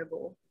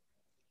terrible.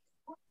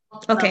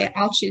 Okay,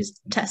 I'll choose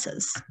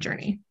Tessa's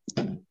journey.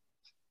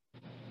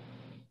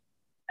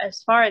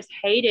 As far as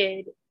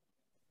hated,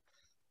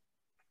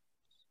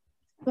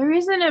 there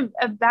isn't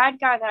a bad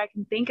guy that I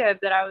can think of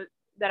that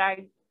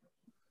I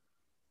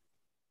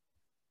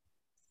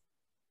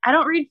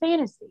don't read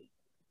fantasy.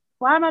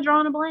 Why am I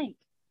drawing a blank?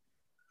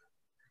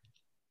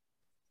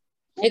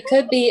 It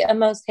could be a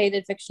most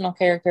hated fictional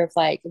character of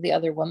like the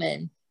other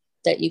woman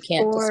that you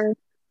can't. Or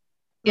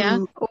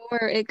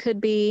or it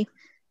could be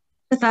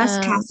With us,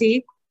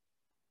 Cassie.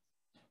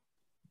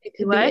 It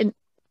could What? be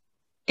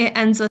It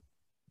ends with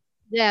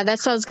yeah,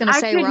 that's what I was gonna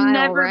say. I could Ryle,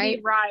 never right?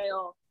 be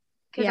Ryle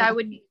because Yeah.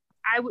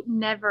 I would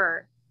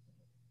never.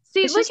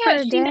 See, It's look just at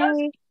for a she knows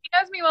day.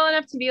 me well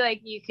enough to be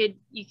like, you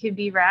could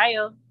be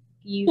Ryle.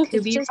 You could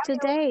It's be just a Ryle.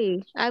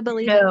 day. I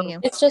believe No. in you.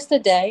 It's just a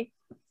day.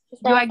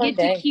 Just Do ride I for a get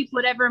to day. keep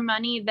whatever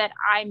money that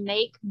I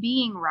make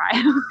being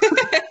Ryle?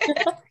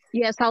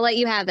 Yes, I'll let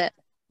you have it.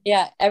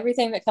 Yeah,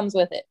 everything that comes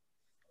with it.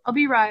 I'll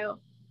be Ryle.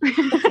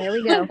 There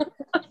we go.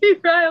 I'll be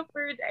Ryle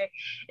for a day.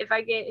 If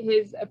I get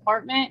his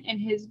apartment and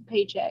his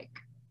paycheck,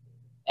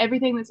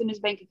 everything that's in his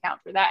bank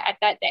account for that at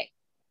that day.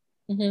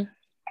 Mm-hmm.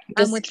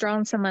 I'm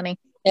withdrawing some money.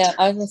 Yeah,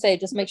 I was gonna say,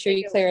 just make sure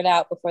you clear it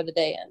out before the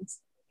day ends.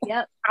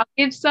 Yep. I'll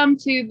give some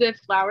to the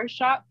flower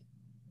shop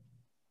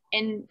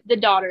and the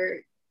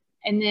daughter,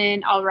 and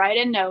then I'll write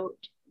a note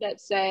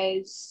that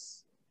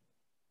says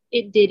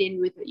it did end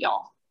with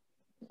y'all.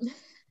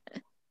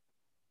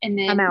 And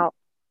then I'm out.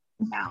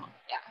 I'm out.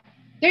 Yeah.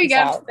 There you Peace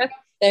go. out.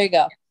 There you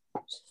go.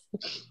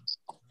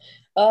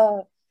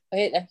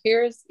 Okay,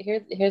 here's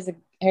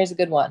a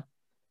good one.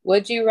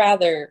 Would you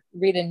rather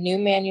read a new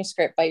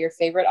manuscript by your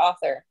favorite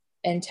author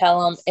and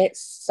tell them it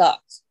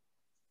sucked,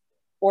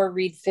 or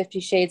read 50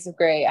 Shades of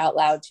Grey out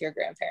loud to your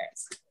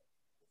grandparents?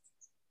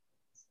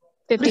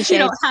 50 But you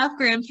don't Shades. have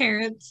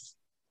grandparents.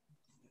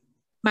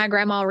 My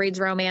grandma reads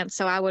romance,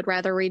 so I would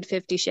rather read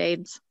 50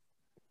 Shades.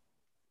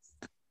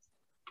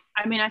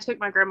 I mean, I took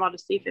my grandma to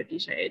see 50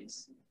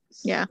 Shades.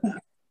 Yeah.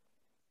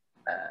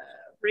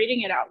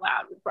 Reading it out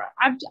loud.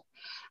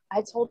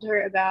 I told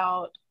her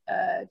about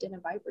Den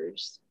of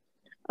Vipers.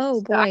 Oh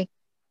So boy.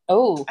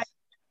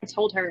 I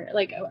told her,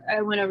 like,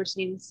 I went over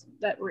scenes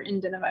that were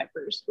in Den of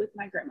Vipers with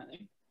my grandmother.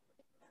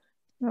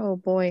 Oh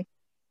boy.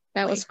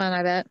 That was fun,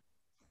 I bet.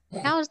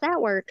 How does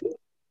that work?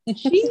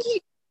 She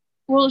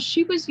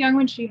was young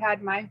when she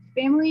had my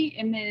family,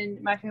 and then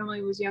my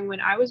family was young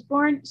when I was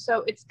born,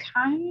 so it's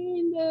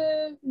kind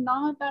of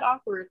not that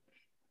awkward.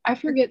 I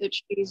forget that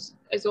she's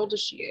as old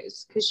as she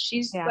is, because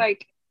she's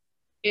like,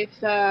 if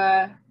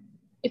the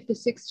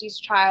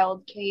 60s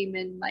child came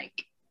and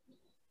like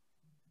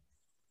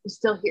was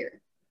still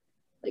here,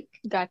 like,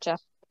 Gotcha.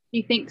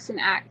 she thinks and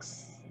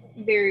acts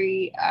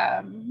very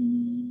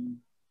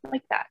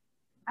like that.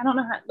 I don't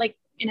know how, like,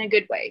 in a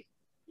good way,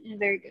 in a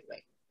very good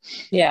way.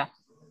 Yeah.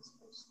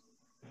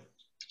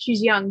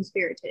 She's young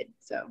spirited,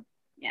 so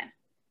yeah.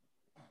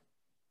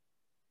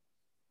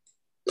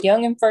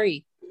 Young and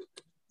free.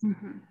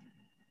 Mm-hmm.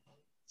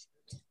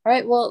 All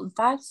right, well,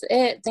 that's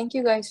it. Thank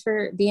you guys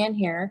for being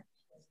here.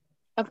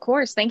 Of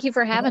course. Thank you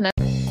for having us.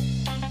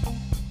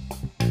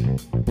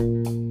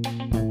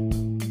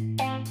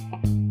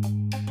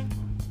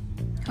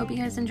 Hope you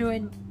guys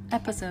enjoyed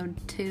episode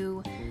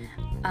 2.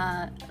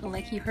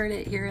 Like you heard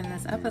it here in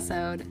this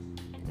episode,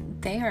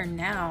 they are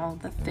now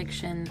the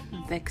fiction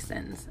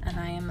Vixenz, and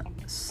I am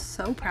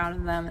so proud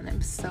of them, and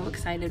I'm so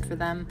excited for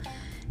them.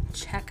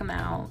 Check them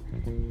out.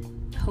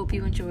 Hope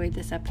you enjoyed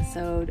this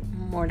episode.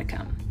 More to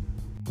come.